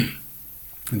 So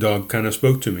the dog kind of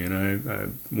spoke to me, and I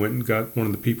went and got one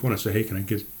of the people, and I said, hey, can I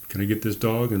get this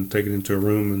dog and take it into a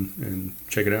room and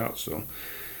check it out? So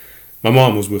my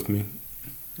mom was with me.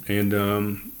 And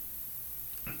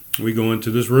we go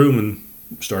into this room and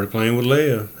started playing with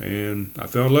Leia, and I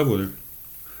fell in love with her.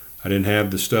 I didn't have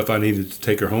the stuff I needed to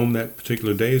take her home that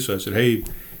particular day, so I said, hey,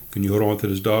 can you hold on to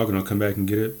this dog and I'll come back and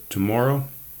get it tomorrow?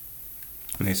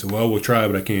 And they said, well, we'll try,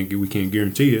 but we can't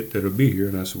guarantee it that it'll be here.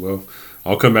 And I said, well,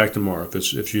 I'll come back tomorrow.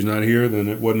 If she's not here, then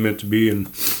it wasn't meant to be, and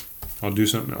I'll do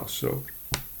something else. So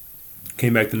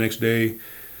came back the next day.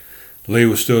 Leia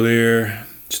was still there.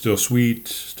 Still sweet,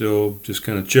 still just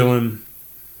kind of chilling.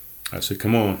 I said,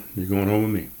 come on, you're going home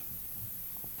with me.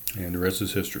 And the rest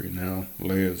is history. Now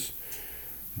Leia's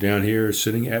down here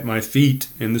sitting at my feet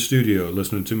in the studio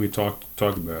listening to me talk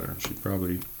about her. She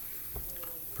probably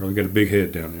got a big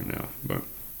head down there now. But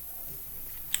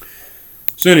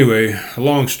so anyway, a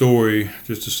long story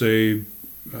just to say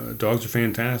dogs are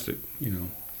fantastic,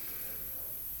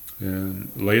 And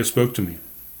Leia spoke to me.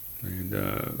 And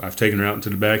I've taken her out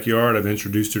into the backyard. I've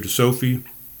introduced her to Sophie.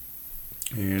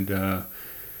 And I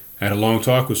had a long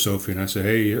talk with Sophie. And I said,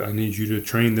 hey, I need you to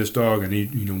train this dog. I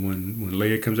need, when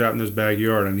Leia comes out in this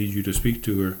backyard, I need you to speak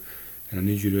to her. And I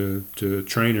need you to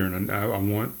train her. And I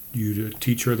want you to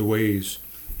teach her the ways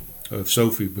of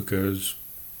Sophie, because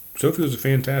Sophie was a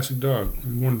fantastic dog.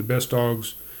 One of the best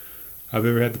dogs I've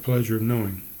ever had the pleasure of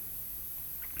knowing.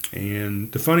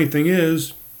 And the funny thing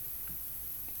is,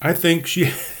 I think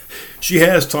she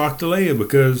has talked to Leia,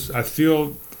 because I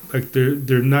feel like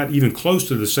they're not even close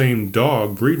to the same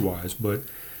dog breed-wise, but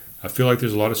I feel like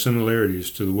there's a lot of similarities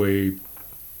to the way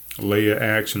Leia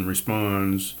acts and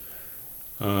responds,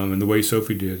 and the way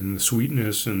Sophie did, and the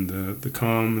sweetness and the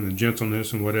calm and the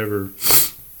gentleness and whatever.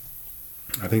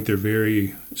 I think they're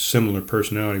very similar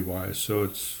personality-wise, so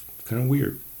it's kind of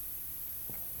weird.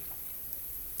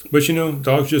 But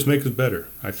dogs just make us better,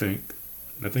 I think.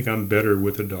 I think I'm better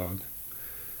with a dog.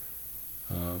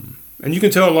 And you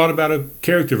can tell a lot about a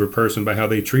character of a person by how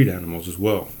they treat animals as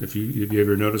well. If you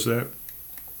ever notice that,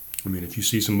 I mean, if you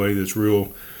see somebody that's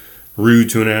real rude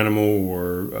to an animal,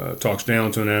 or talks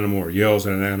down to an animal, or yells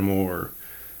at an animal, or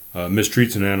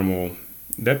mistreats an animal,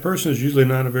 that person is usually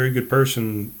not a very good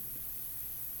person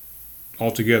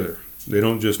altogether. They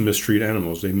don't just mistreat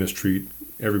animals; they mistreat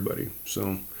everybody.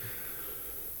 So.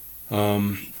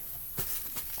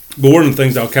 But one of the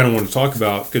things I kind of want to talk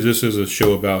about, because this is a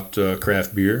show about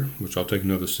craft beer, which I'll take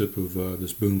another sip of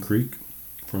this Boone Creek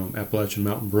from Appalachian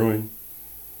Mountain Brewing.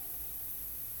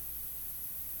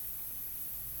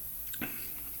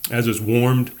 As it's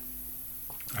warmed,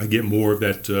 I get more of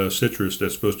that citrus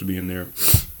that's supposed to be in there.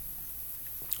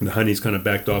 The honey's kind of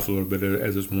backed off a little bit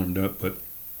as it's warmed up, but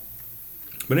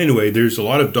anyway, there's a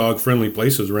lot of dog-friendly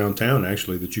places around town,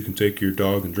 actually, that you can take your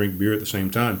dog and drink beer at the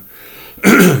same time.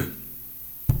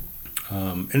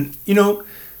 And,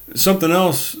 something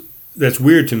else that's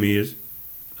weird to me is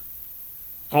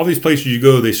all these places you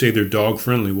go, they say they're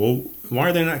dog-friendly. Well, why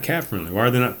are they not cat-friendly? Why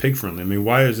are they not pig-friendly? I mean,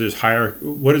 what is this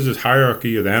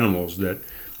hierarchy of animals that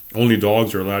only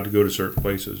dogs are allowed to go to certain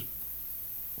places?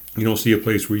 You don't see a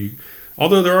place where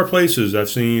although there are places I've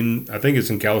seen, I think it's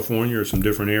in California or some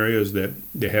different areas, that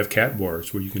they have cat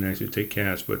bars where you can actually take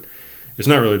cats, but it's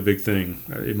not really a big thing.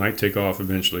 It might take off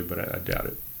eventually, but I doubt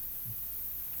it.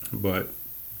 But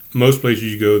most places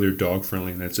you go, they're dog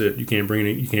friendly, and that's it. You can't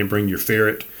bring your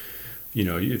ferret.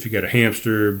 If you got a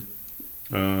hamster,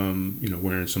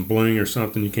 wearing some bling or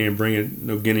something, you can't bring it.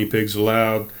 No guinea pigs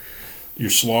allowed. Your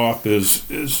sloth is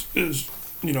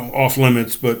off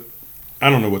limits, but I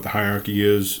don't know what the hierarchy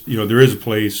is. There is a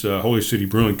place, Holy City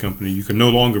Brewing Company. You can no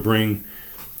longer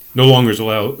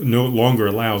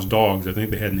allows dogs. I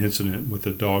think they had an incident with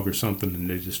a dog or something, and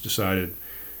they just decided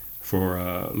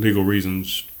for legal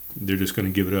reasons they're just going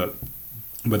to give it up.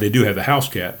 But they do have a house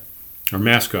cat or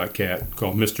mascot cat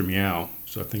called Mr. Meow,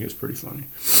 so I think it's pretty funny.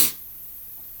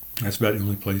 That's about the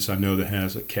only place I know that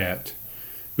has a cat.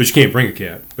 But you can't bring a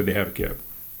cat, but they have a cat.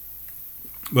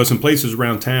 But some places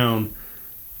around town,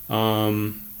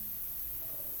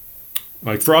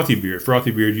 like Frothy Beard.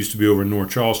 Frothy Beard used to be over in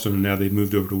North Charleston, and now they've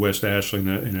moved over to West Ashley in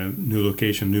a new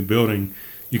location, new building.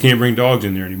 You can't bring dogs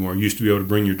in there anymore. You used to be able to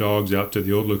bring your dogs out to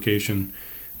the old location.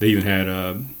 They even had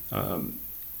a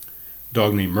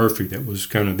dog named Murphy that was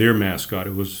kind of their mascot.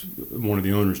 It was one of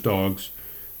the owner's dogs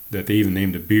that they even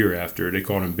named a beer after. They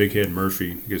called him Big Head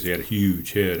Murphy because he had a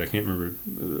huge head. I can't remember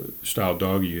the style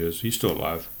dog he is. He's still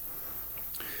alive.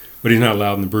 But he's not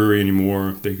allowed in the brewery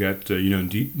anymore. They got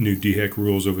new DHEC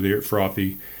rules over there at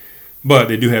Frothy. But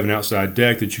they do have an outside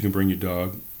deck that you can bring your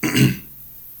dog.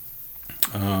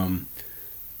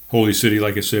 Holy City,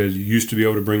 like I said, you used to be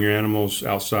able to bring your animals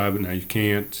outside, but now you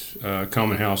can't.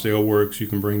 Common House Ale Works, you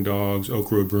can bring dogs. Oak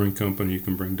Road Brewing Company, you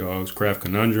can bring dogs. Craft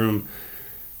Conundrum,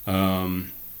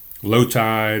 Low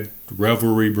Tide,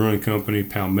 Revelry Brewing Company,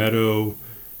 Palmetto,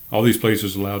 all these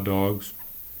places allow dogs.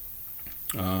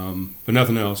 But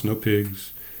nothing else. No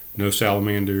pigs, no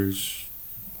salamanders,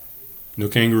 no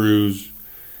kangaroos.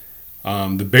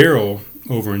 The Barrel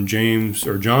over in John's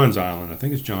Island, I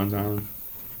think it's John's Island,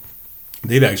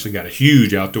 they've actually got a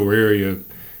huge outdoor area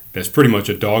that's pretty much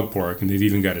a dog park, and they've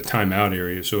even got a timeout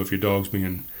area. So if your dog's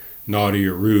being naughty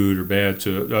or rude or bad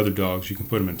to other dogs, you can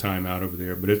put them in timeout over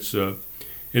there. But it's a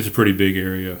pretty big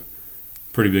area,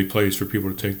 pretty big place for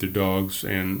people to take their dogs.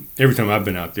 And every time I've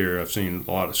been out there, I've seen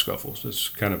a lot of scuffles. It's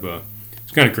kind of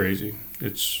crazy.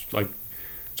 It's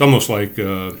almost like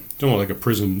a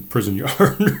prison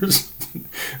yard.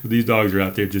 These dogs are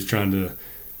out there just trying to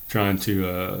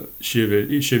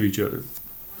shiv each other.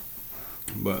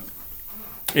 But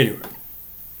anyway,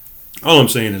 all I'm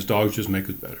saying is dogs just make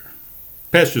us better.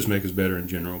 Pets just make us better in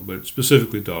general, but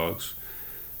specifically dogs.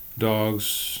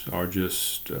 Dogs are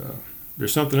just they're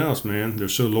something else, man. They're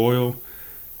so loyal,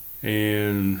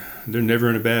 and they're never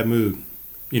in a bad mood.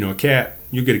 A cat,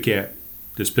 you get a cat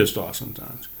that's pissed off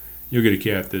sometimes. You'll get a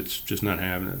cat that's just not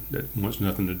having it, that wants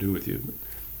nothing to do with you. But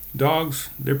dogs,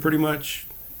 they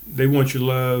want your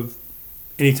love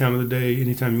any time of the day,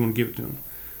 anytime you want to give it to them.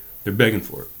 They're begging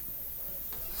for it.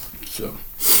 So,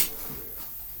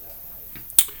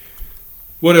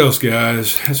 what else,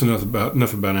 guys? That's enough about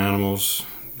animals.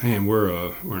 Man, we're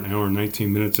an hour and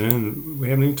 19 minutes in. We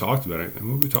haven't even talked about anything.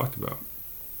 What have we talked about?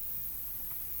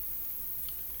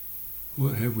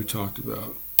 What have we talked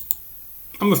about?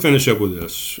 I'm going to finish up with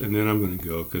this, and then I'm going to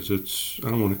go, because I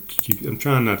don't want to I'm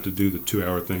trying not to do the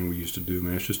 2-hour thing we used to do,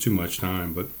 man. It's just too much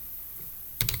time, but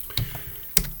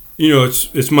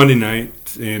It's Monday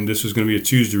night, and this is going to be a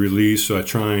Tuesday release. So I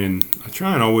try and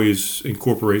always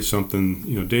incorporate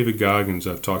something. David Goggins.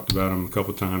 I've talked about him a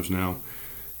couple times now.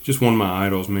 Just one of my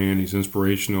idols, man. He's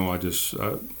inspirational. He's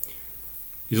a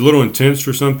little intense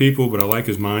for some people, but I like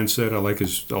his mindset. I like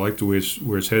the way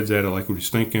where his head's at. I like what he's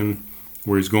thinking,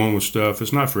 where he's going with stuff.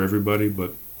 It's not for everybody,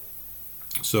 but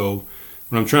so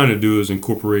what I'm trying to do is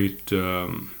incorporate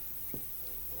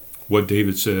what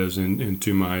David says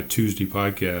into my Tuesday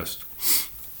podcast.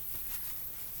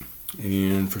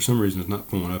 And for some reason, it's not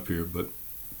pulling up here, but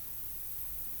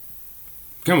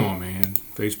come on, man.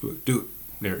 Facebook, do it.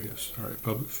 There he is. All right,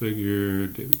 public figure,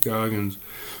 David Goggins.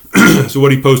 So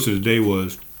what he posted today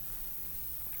was,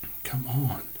 come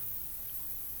on.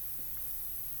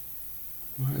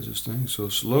 Why is this thing so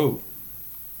slow?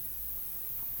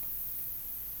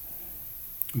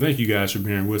 Thank you guys for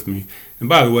bearing with me. And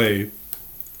by the way,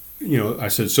 I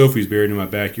said Sophie's buried in my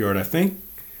backyard. I think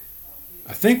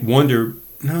Wonder.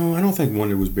 No, I don't think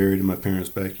Wonder was buried in my parents'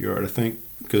 backyard. I think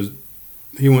because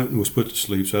he went and was put to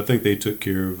sleep, so I think they took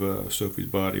care of Sophie's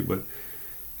body. But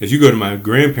as you go to my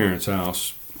grandparents'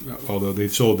 house, although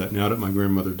they've sold that now that my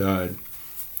grandmother died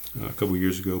a couple of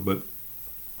years ago, but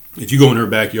if you go in her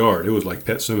backyard, it was like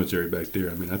Pet Cemetery back there.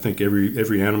 I mean, I think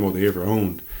every animal they ever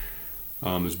owned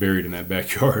is buried in that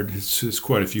backyard. It's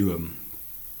quite a few of them.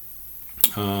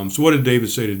 So what did David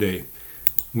say today?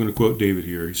 I'm going to quote David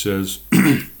here. He says,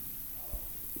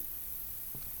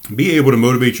 be able to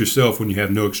motivate yourself when you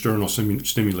have no external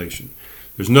stimulation.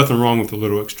 There's nothing wrong with a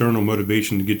little external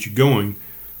motivation to get you going,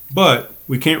 but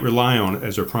we can't rely on it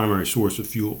as our primary source of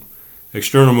fuel.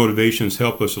 External motivations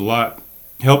help a lot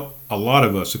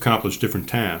of us accomplish different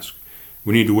tasks.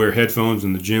 We need to wear headphones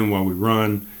in the gym while we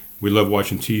run. We love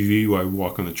watching TV while we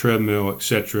walk on the treadmill,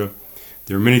 etc.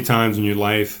 There are many times in your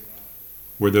life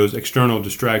where those external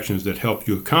distractions that help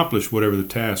you accomplish whatever the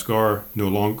tasks are no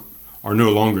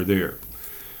longer there.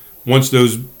 Once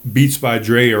those Beats by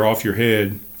Dre are off your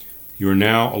head, you are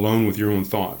now alone with your own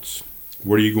thoughts.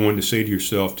 What are you going to say to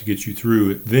yourself to get you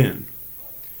through it then?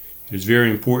 It is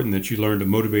very important that you learn to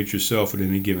motivate yourself at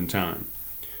any given time.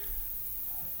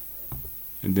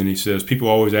 And then he says, people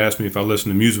always ask me if I listen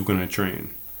to music when I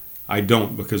train. I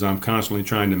don't, because I'm constantly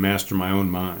trying to master my own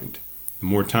mind. The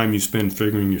more time you spend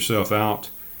figuring yourself out,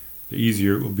 the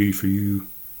easier it will be for you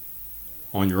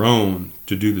on your own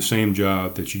to do the same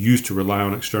job that you used to rely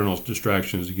on external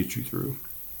distractions to get you through.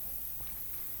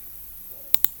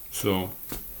 So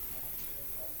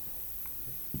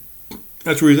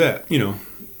that's where he's at.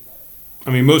 I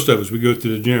mean, most of us, we go to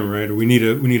the gym, right? Or we need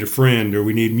a friend, or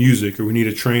we need music, or we need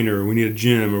a trainer, or we need a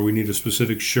gym, or we need a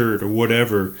specific shirt, or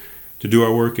whatever to do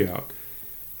our workout.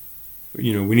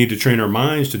 We need to train our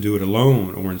minds to do it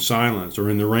alone, or in silence, or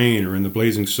in the rain, or in the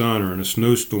blazing sun, or in a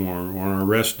snowstorm, or on our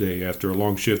rest day after a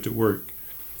long shift at work.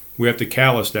 We have to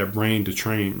callous that brain to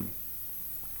train.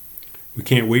 We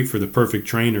can't wait for the perfect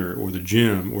trainer, or the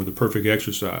gym, or the perfect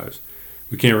exercise.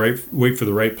 We can't wait for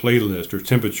the right playlist, or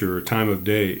temperature, or time of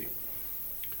day.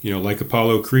 Like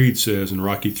Apollo Creed says in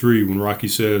Rocky 3, when Rocky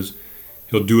says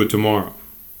he'll do it tomorrow.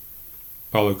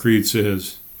 Apollo Creed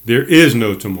says, there is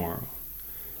no tomorrow.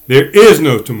 There is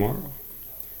no tomorrow.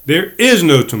 There is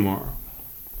no tomorrow.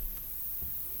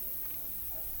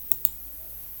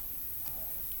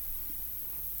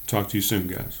 Talk to you soon,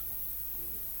 guys.